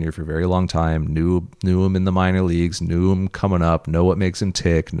Guerrero Jr. for a very long time, knew him in the minor leagues, knew him coming up, know what makes him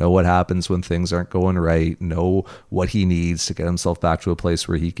tick, know what happens when things aren't going right, know what he needs to get himself back to a place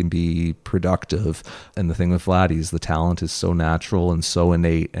where he can be productive. And the thing with Vladdy is the talent is so natural and so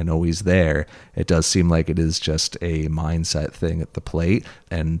innate and always there. It does seem like it is just a mindset thing at the plate,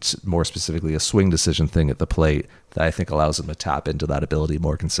 and more specifically a swing decision thing at the plate, that I think allows him to tap into that ability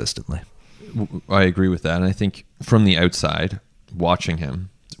more consistently. I agree with that. And I think from the outside, watching him,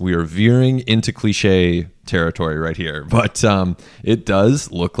 we are veering into cliche territory right here, but it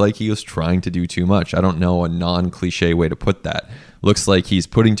does look like he was trying to do too much. I don't know a non-cliche way to put that. Looks like he's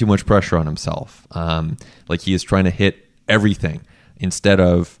putting too much pressure on himself. Like he is trying to hit everything instead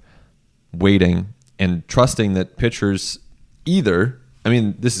of waiting and trusting that pitchers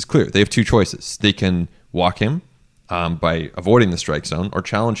this is clear. They have two choices. They can walk him by avoiding the strike zone or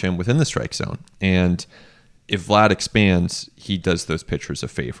challenge him within the strike zone. And if Vlad expands, he does those pitchers a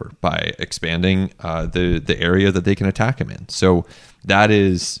favor by expanding the area that they can attack him in. So that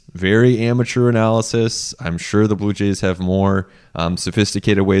is very amateur analysis. I'm sure the Blue Jays have more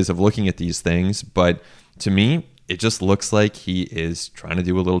sophisticated ways of looking at these things, but to me, it just looks like he is trying to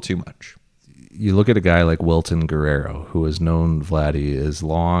do a little too much. You look at a guy like Wilton Guerrero, who has known Vladdy as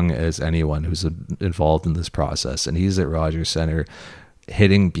long as anyone who's involved in this process, and he's at Rogers Center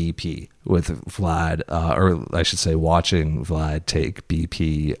hitting BP with Vlad, or I should say watching Vlad take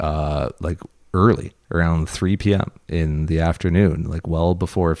BP like early, around 3 p.m. in the afternoon, like well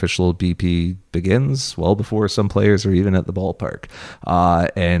before official BP begins, well before some players are even at the ballpark.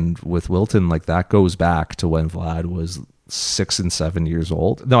 And with Wilton, like that goes back to when Vlad was 6 and 7 years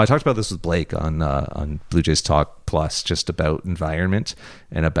old. No, I talked about this with Blake on Blue Jays Talk Plus, just about environment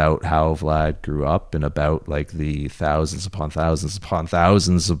and about how Vlad grew up and about like the thousands upon thousands upon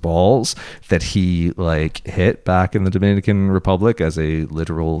thousands of balls that he like hit back in the Dominican Republic as a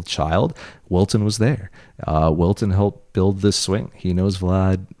literal child. Wilton was there. Wilton helped build this swing. He knows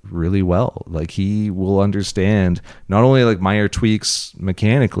Vlad really well. Like he will understand not only like minor tweaks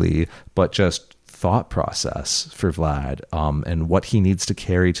mechanically, but just thought process for Vlad and what he needs to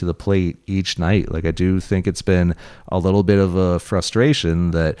carry to the plate each night. Like I do think it's been a little bit of a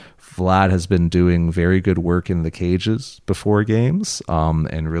frustration that Vlad has been doing very good work in the cages before games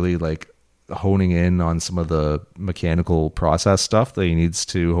and really like honing in on some of the mechanical process stuff that he needs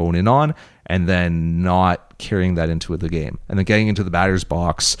to hone in on, and then not carrying that into the game, and then getting into the batter's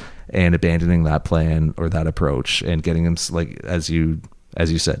box and abandoning that plan or that approach and getting him, like as you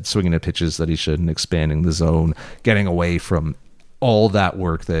said, swinging at pitches that he shouldn't, expanding the zone, getting away from all that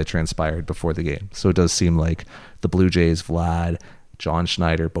work that transpired before the game. So it does seem like the Blue Jays, Vlad, John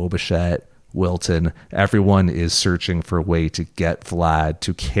Schneider, Bo Bichette, Wilton, everyone is searching for a way to get Vlad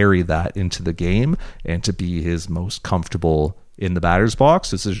to carry that into the game and to be his most comfortable in the batter's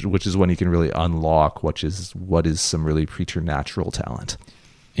box, which is when he can really unlock what is some really preternatural talent.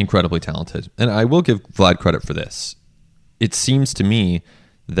 Incredibly talented. And I will give Vlad credit for this. It seems to me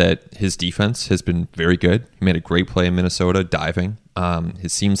that his defense has been very good. He made a great play in Minnesota, diving.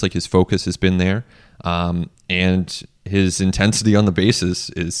 It seems like his focus has been there. And his intensity on the bases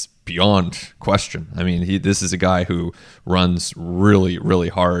is beyond question. I mean, this is a guy who runs really, really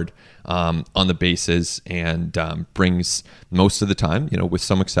hard on the bases and brings most of the time, with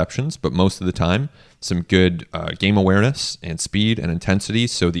some exceptions, but most of the time, some good game awareness and speed and intensity.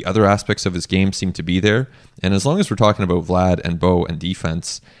 So the other aspects of his game seem to be there. And as long as we're talking about Vlad and Bo and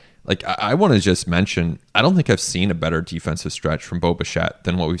defense, like I want to just mention, I don't think I've seen a better defensive stretch from Bo Bichette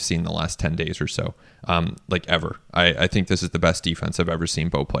than what we've seen in the last 10 days or so, like ever. I think this is the best defense I've ever seen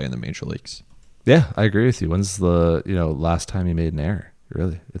Bo play in the major leagues. Yeah, I agree with you. When's the last time he made an error?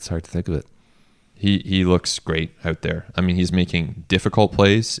 Really, it's hard to think of it. He looks great out there. I mean, he's making difficult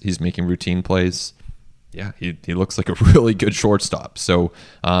plays. He's making routine plays. Yeah, he looks like a really good shortstop. So,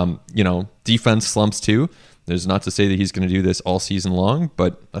 defense slumps too. There's not to say that he's going to do this all season long,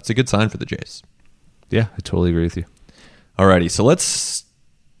 but that's a good sign for the Jays. Yeah, I totally agree with you. Alrighty, so let's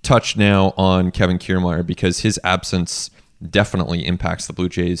touch now on Kevin Kiermaier, because his absence definitely impacts the Blue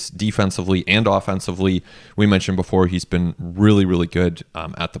Jays defensively and offensively. We mentioned before he's been really, really good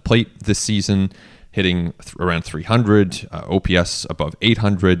at the plate this season, hitting around 300, OPS above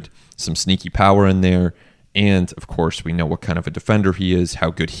 800, some sneaky power in there. And of course, we know what kind of a defender he is,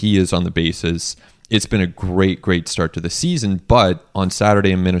 how good he is on the bases. it's been a great start to the season. But on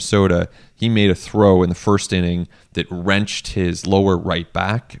Saturday in Minnesota, he made a throw in the first inning that wrenched his lower right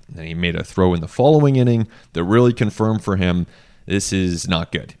back. And he made a throw in the following inning that really confirmed for him this is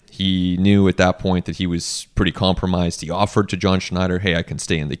not good. He knew at that point that he was pretty compromised. He offered to John Schneider, hey, I can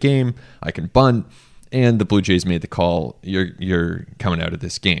stay in the game. I can bunt. And the Blue Jays made the call, you're coming out of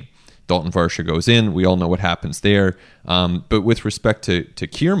this game. Dalton Varsho goes in. We all know what happens there. But with respect to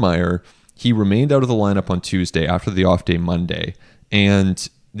Kiermaier, he remained out of the lineup on Tuesday after the off day Monday. And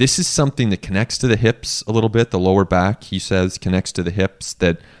this is something that connects to the hips a little bit. The lower back, he says, connects to the hips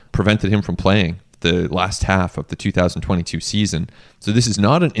that prevented him from playing the last half of the 2022 season. So this is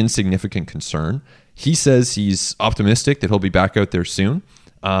not an insignificant concern. He says he's optimistic that he'll be back out there soon.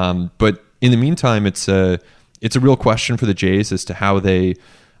 But in the meantime, it's a real question for the Jays as to how they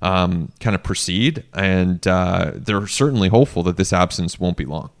kind of proceed. And they're certainly hopeful that this absence won't be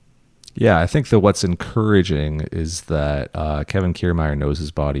long. Yeah, I think that what's encouraging is that Kevin Kiermaier knows his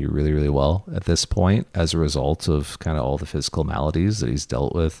body really, really well at this point as a result of kind of all the physical maladies that he's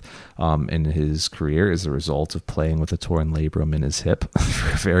dealt with in his career as a result of playing with a torn labrum in his hip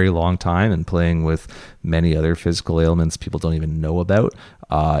for a very long time and playing with many other physical ailments people don't even know about.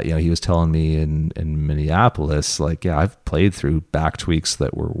 He was telling me in Minneapolis, like, yeah, I've played through back tweaks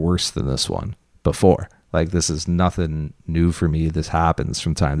that were worse than this one before. Like, this is nothing new for me. This happens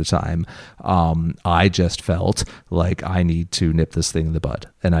from time to time. I just felt like I need to nip this thing in the bud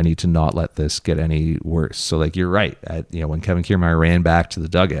and I need to not let this get any worse. So, like, you're right. When Kevin Kiermaier ran back to the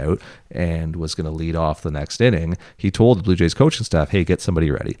dugout and was going to lead off the next inning, he told the Blue Jays coaching staff, hey, get somebody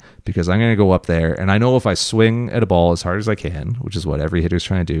ready because I'm going to go up there. And I know if I swing at a ball as hard as I can, which is what every hitter's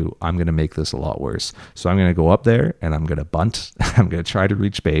trying to do, I'm going to make this a lot worse. So I'm going to go up there and I'm going to bunt. I'm going to try to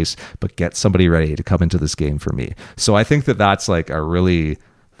reach base, but get somebody ready to come into this game for me. So I think that that's like a really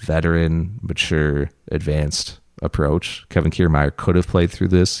veteran, mature, advanced approach. Kevin Kiermaier could have played through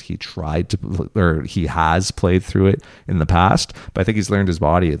this. He has played through it in the past, but I think he's learned his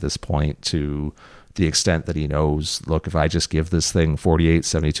body at this point to the extent that he knows, look, if I just give this thing 48,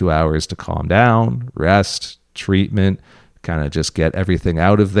 72 hours to calm down, rest, treatment, kind of just get everything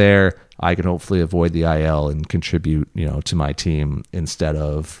out of there, I can hopefully avoid the IL and contribute, to my team instead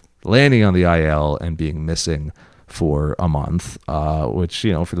of landing on the IL and being missing for a month, which,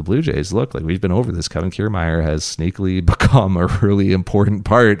 for the Blue Jays, look, like we've been over this. Kevin Kiermaier has sneakily become a really important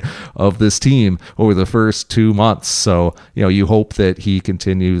part of this team over the first 2 months. So, you hope that he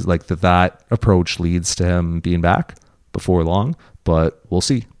continues, like that approach leads to him being back before long, but we'll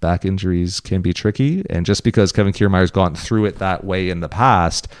see. Back injuries can be tricky. And just because Kevin Kiermaier's gone through it that way in the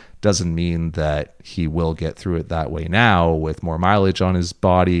past doesn't mean that he will get through it that way now with more mileage on his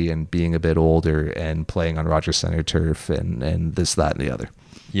body and being a bit older and playing on Rogers Center turf and this, that, and the other.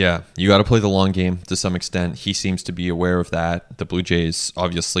 Yeah, you got to play the long game to some extent. He seems to be aware of that. The Blue Jays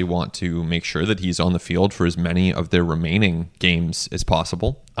obviously want to make sure that he's on the field for as many of their remaining games as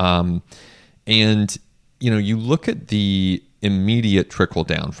possible. And, you look at the immediate trickle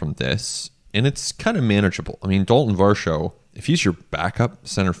down from this, and it's kind of manageable. I mean, Dalton Varsho, if he's your backup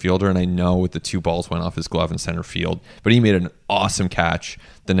center fielder, and I know the 2 balls went off his glove in center field, but he made an awesome catch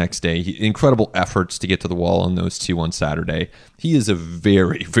the next day. Incredible efforts to get to the wall on those 2 on Saturday. He is a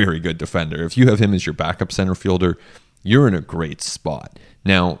very, very good defender. If you have him as your backup center fielder, you're in a great spot.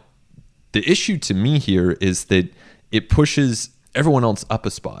 Now, the issue to me here is that it pushes everyone else up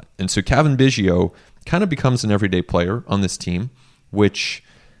a spot. And so Cavan Biggio kind of becomes an everyday player on this team, which,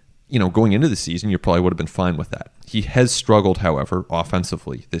 going into the season, you probably would have been fine with that. He has struggled, however,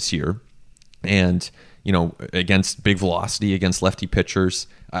 offensively this year. And, against big velocity, against lefty pitchers,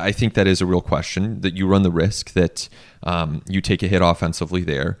 I think that is a real question, that you run the risk that you take a hit offensively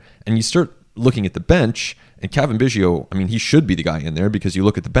there. And you start looking at the bench, and Cavan Biggio, he should be the guy in there because you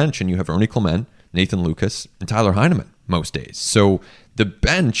look at the bench and you have Ernie Clement, Nathan Lucas, and Tyler Heineman most days. So the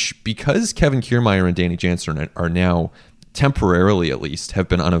bench, because Kevin Kiermaier and Danny Jansen are now temporarily at least have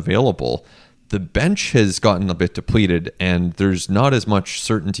been unavailable, the bench has gotten a bit depleted and there's not as much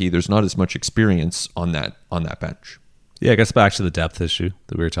certainty, there's not as much experience on that bench. Yeah, I guess back to the depth issue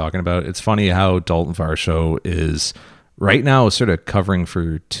that we were talking about. It's funny how Dalton Varsho is right now sort of covering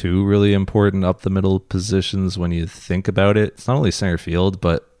for 2 really important up the middle positions when you think about it. It's not only center field,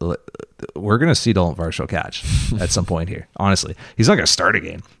 but we're going to see Dalton Varsho catch at some point here. Honestly, he's not going to start a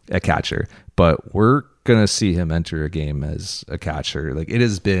game at catcher, but we're going to see him enter a game as a catcher. Like, it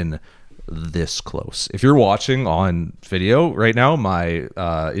has been this close. If you're watching on video right now, my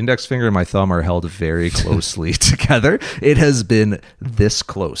index finger and my thumb are held very closely together. It has been this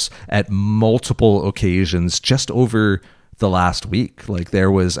close at multiple occasions just over the last week. Like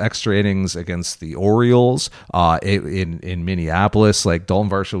there was extra innings against the Orioles in Minneapolis. Like Dalton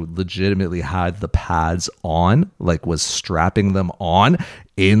Varsho legitimately had the pads on, like was strapping them on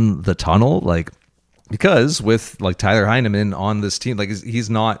in the tunnel. Like, because with like Tyler Heineman on this team, like he's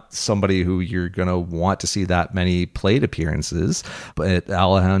not somebody who you're going to want to see that many plate appearances, but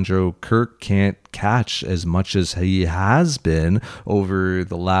Alejandro Kirk can't catch as much as he has been over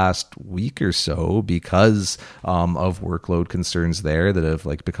the last week or so because of workload concerns there that have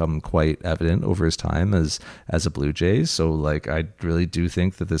like become quite evident over his time as a Blue Jays. So like I really do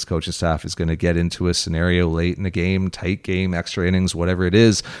think that this coaching staff is going to get into a scenario late in the game, tight game, extra innings, whatever it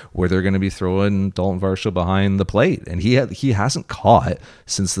is, where they're going to be throwing Dalton Varsho behind the plate. And he hasn't caught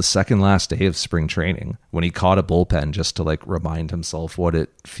since the second last day of spring training, when he caught a bullpen just to like remind himself what it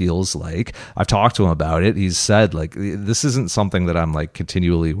feels like. I've talked to him about it. He's said like, this isn't something that I'm like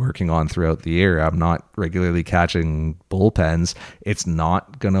continually working on throughout the year. I'm not regularly catching bullpens. It's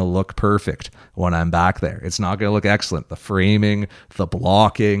not going to look perfect when I'm back there. It's not going to look excellent. The framing, the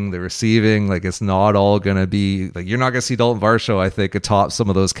blocking, the receiving, like it's not all going to be like, you're not going to see Dalton Varsho, I think, atop some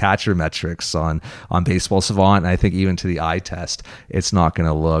of those catcher metrics on Baseball Savant. And I think even to the eye test, it's not going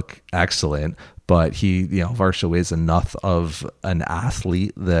to look excellent. But Varsho is enough of an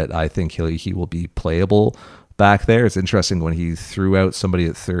athlete that I think he will be playable back there. It's interesting when he threw out somebody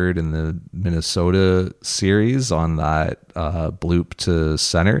at third in the Minnesota series on that bloop to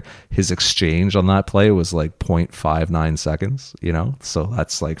center. His exchange on that play was like 0.59 seconds, so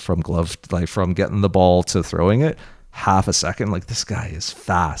that's like from getting the ball to throwing it. Half a second. Like, this guy is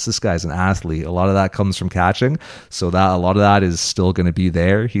fast. This guy's an athlete. A lot of that comes from catching. So a lot of that is still going to be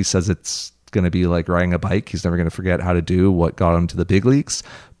there. He says it's going to be like riding a bike. He's never going to forget how to do what got him to the big leagues,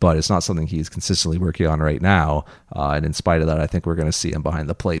 but it's not something he's consistently working on right now. And in spite of that, I think we're going to see him behind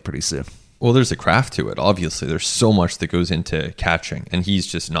the plate pretty soon. Well, there's a craft to it. Obviously, there's so much that goes into catching, and he's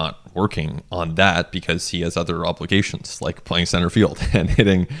just not working on that because he has other obligations, like playing center field and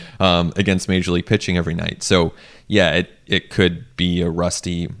hitting against Major League pitching every night. So, yeah, it could be a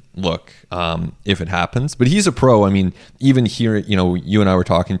rusty look if it happens. But he's a pro. I mean, even here, you and I were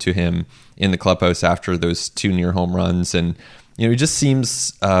talking to him in the clubhouse after those 2 near home runs, and he just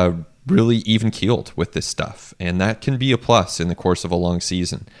seems really even-keeled with this stuff, and that can be a plus in the course of a long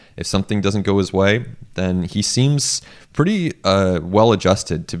season. If something doesn't go his way, then he seems pretty well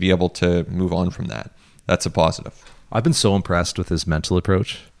adjusted to be able to move on from that. That's a positive. I've been so impressed with his mental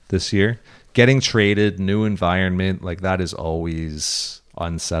approach this year. Getting traded, new environment, like that is always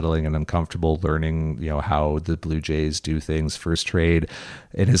unsettling and uncomfortable. Learning how the Blue Jays do things, first trade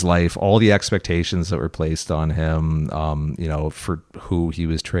in his life, all the expectations that were placed on him for who he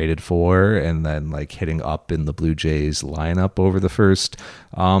was traded for, and then like hitting up in the Blue Jays lineup over the first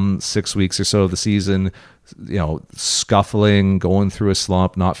 6 weeks or so of the season, scuffling, going through a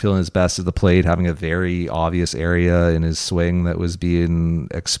slump, not feeling his best at the plate, having a very obvious area in his swing that was being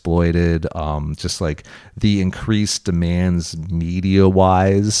exploited. Just like the increased demands media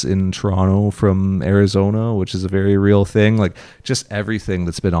wise in Toronto from Arizona, which is a very real thing. Like just everything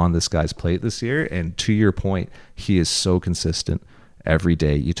that's been on this guy's plate this year. And to your point, he is so consistent every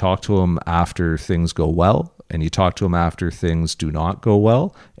day. You talk to him after things go well, and you talk to him after things do not go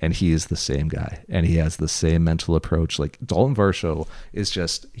well, and he is the same guy, and he has the same mental approach. Like Dalton Varsho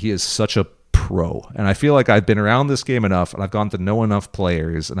he is such a pro, and I feel like I've been around this game enough, and I've gone to know enough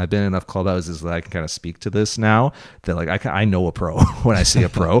players, and I've been in enough clubhouses that I can kind of speak to this now, that like I know a pro when I see a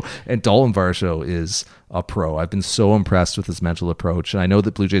pro, and Dalton Varsho is a pro. I've been so impressed with his mental approach, and I know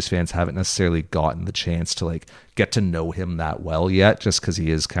that Blue Jays fans haven't necessarily gotten the chance to like get to know him that well yet, just because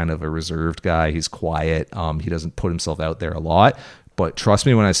he is kind of a reserved guy. He's quiet. He doesn't put himself out there a lot. But trust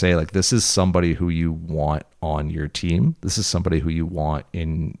me when I say, like, this is somebody who you want on your team. This is somebody who you want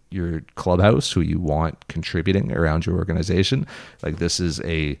in your clubhouse, who you want contributing around your organization. Like, this is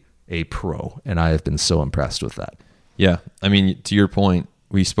a pro, and I have been so impressed with that. Yeah, I mean, to your point,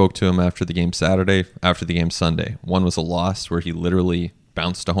 we spoke to him after the game Saturday, after the game Sunday. One was a loss where he literally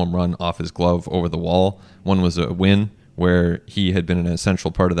bounced a home run off his glove over the wall. One was a win where he had been an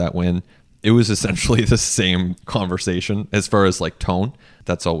essential part of that win. It was essentially the same conversation as far as like tone.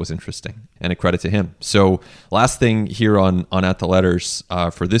 That's always interesting, and a credit to him. So last thing here on At the Letters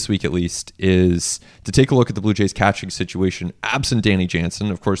for this week at least is to take a look at the Blue Jays catching situation. Absent Danny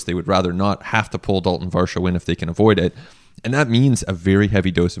Jansen, of course, they would rather not have to pull Dalton Varsho in if they can avoid it. And that means a very heavy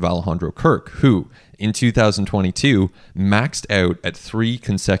dose of Alejandro Kirk, who in 2022 maxed out at 3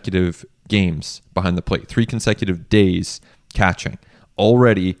 consecutive games behind the plate, 3 consecutive days catching.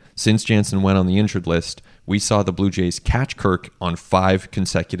 Already, since Jansen went on the injured list, we saw the Blue Jays catch Kirk on 5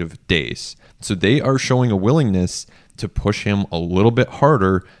 consecutive days. So they are showing a willingness to push him a little bit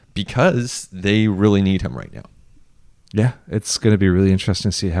harder because they really need him right now. Yeah, it's going to be really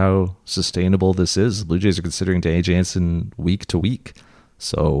interesting to see how sustainable this is. The Blue Jays are considering Danny Jansen week to week.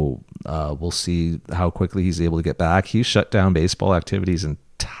 So we'll see how quickly he's able to get back. He shut down baseball activities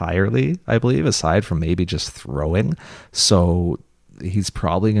entirely, I believe, aside from maybe just throwing. So he's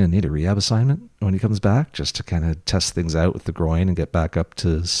probably going to need a rehab assignment when he comes back just to kind of test things out with the groin and get back up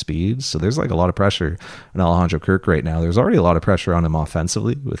to speed. So there's like a lot of pressure on Alejandro Kirk right now. There's already a lot of pressure on him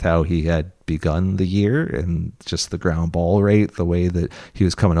offensively with how he had begun the year and just the ground ball rate, the way that he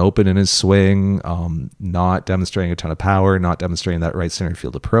was coming open in his swing, not demonstrating a ton of power, not demonstrating that right center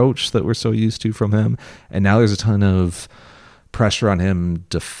field approach that we're so used to from him. And now there's a ton of pressure on him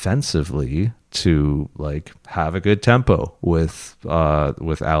defensively to like have a good tempo with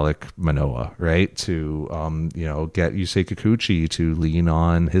Alek Manoah, right? To get Yusei Kikuchi to lean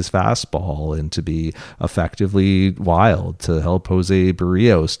on his fastball and to be effectively wild, to help Jose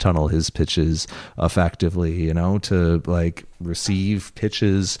Barrios tunnel his pitches effectively, to like receive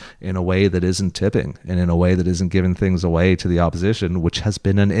pitches in a way that isn't tipping and in a way that isn't giving things away to the opposition, which has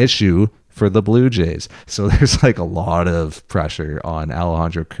been an issue for the Blue Jays. So there's like a lot of pressure on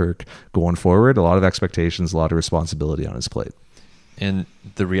Alejandro Kirk going forward, a lot of expectations, a lot of responsibility on his plate. And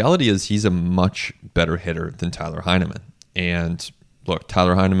the reality is he's a much better hitter than Tyler Heineman. And look,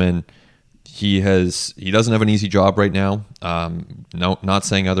 Tyler Heineman, he doesn't have an easy job right now. No, not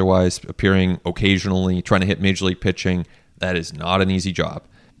saying otherwise, appearing occasionally, trying to hit major league pitching. That is not an easy job.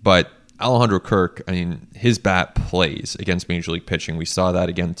 But Alejandro Kirk, I mean, his bat plays against major league pitching. We saw that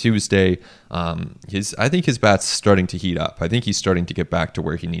again Tuesday. I think his bat's starting to heat up. I think he's starting to get back to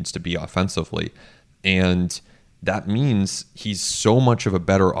where he needs to be offensively. And that means he's so much of a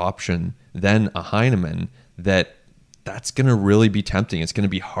better option than a Heineman that's going to really be tempting. It's going to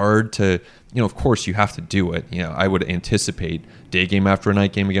be hard to, of course you have to do it. I would anticipate day game after a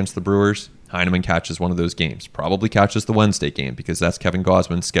night game against the Brewers, Heineman catches one of those games, probably catches the Wednesday game because that's Kevin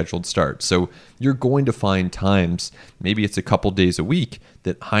Gausman's scheduled start. So you're going to find times, maybe it's a couple days a week,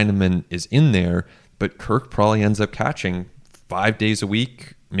 that Heineman is in there, but Kirk probably ends up catching 5 days a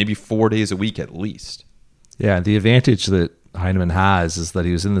week, maybe 4 days a week at least. Yeah, the advantage that Heineman has is that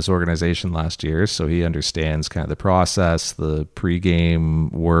he was in this organization last year, so he understands kind of the process, the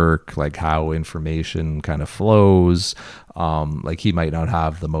pregame work, like how information kind of flows. Like he might not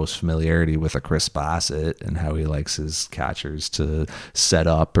have the most familiarity with a Chris Bassett and how he likes his catchers to set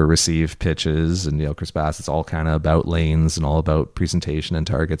up or receive pitches. And, Chris Bassett's all kind of about lanes and all about presentation and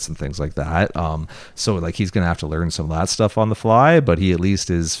targets and things like that. So like he's going to have to learn some of that stuff on the fly, but he at least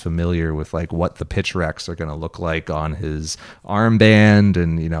is familiar with like what the pitch recs are going to look like on his armband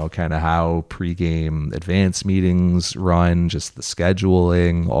and, kind of how pregame advance meetings run, just the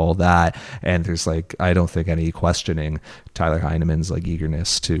scheduling, all that. And there's like, I don't think any questioning Tyler Heineman's like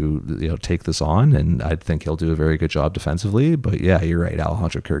eagerness to take this on, and I think he'll do a very good job defensively. But yeah, you're right,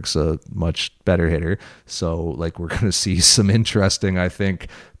 Alejandro Kirk's a much better hitter, so like we're going to see some interesting, I think,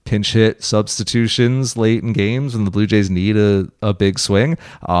 pinch hit substitutions late in games when the Blue Jays need a big swing,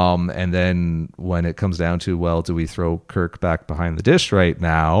 and then when it comes down to, well, do we throw Kirk back behind the dish right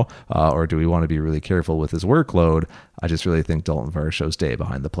now, or do we want to be really careful with his workload? I just really think Dalton Varsho's day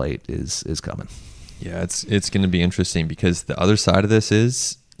behind the plate is coming. Yeah, it's going to be interesting because the other side of this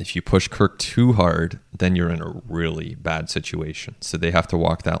is if you push Kirk too hard, then you're in a really bad situation. So they have to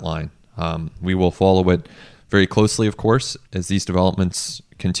walk that line. We will follow it very closely, of course, as these developments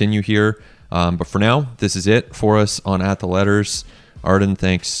continue here. But for now, this is it for us on At the Letters. Arden,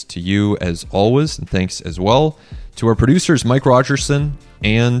 thanks to you as always, and thanks as well to our producers, Mike Rogerson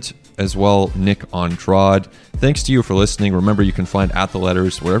and as well Nick Andrade. Thanks to you for listening. Remember, you can find At the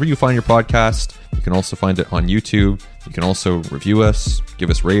Letters wherever you find your podcast. You can also find it on YouTube. You can also review us, give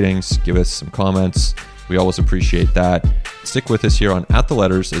us ratings, give us some comments. We always appreciate that. Stick with us here on At the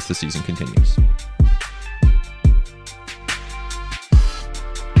Letters as the season continues.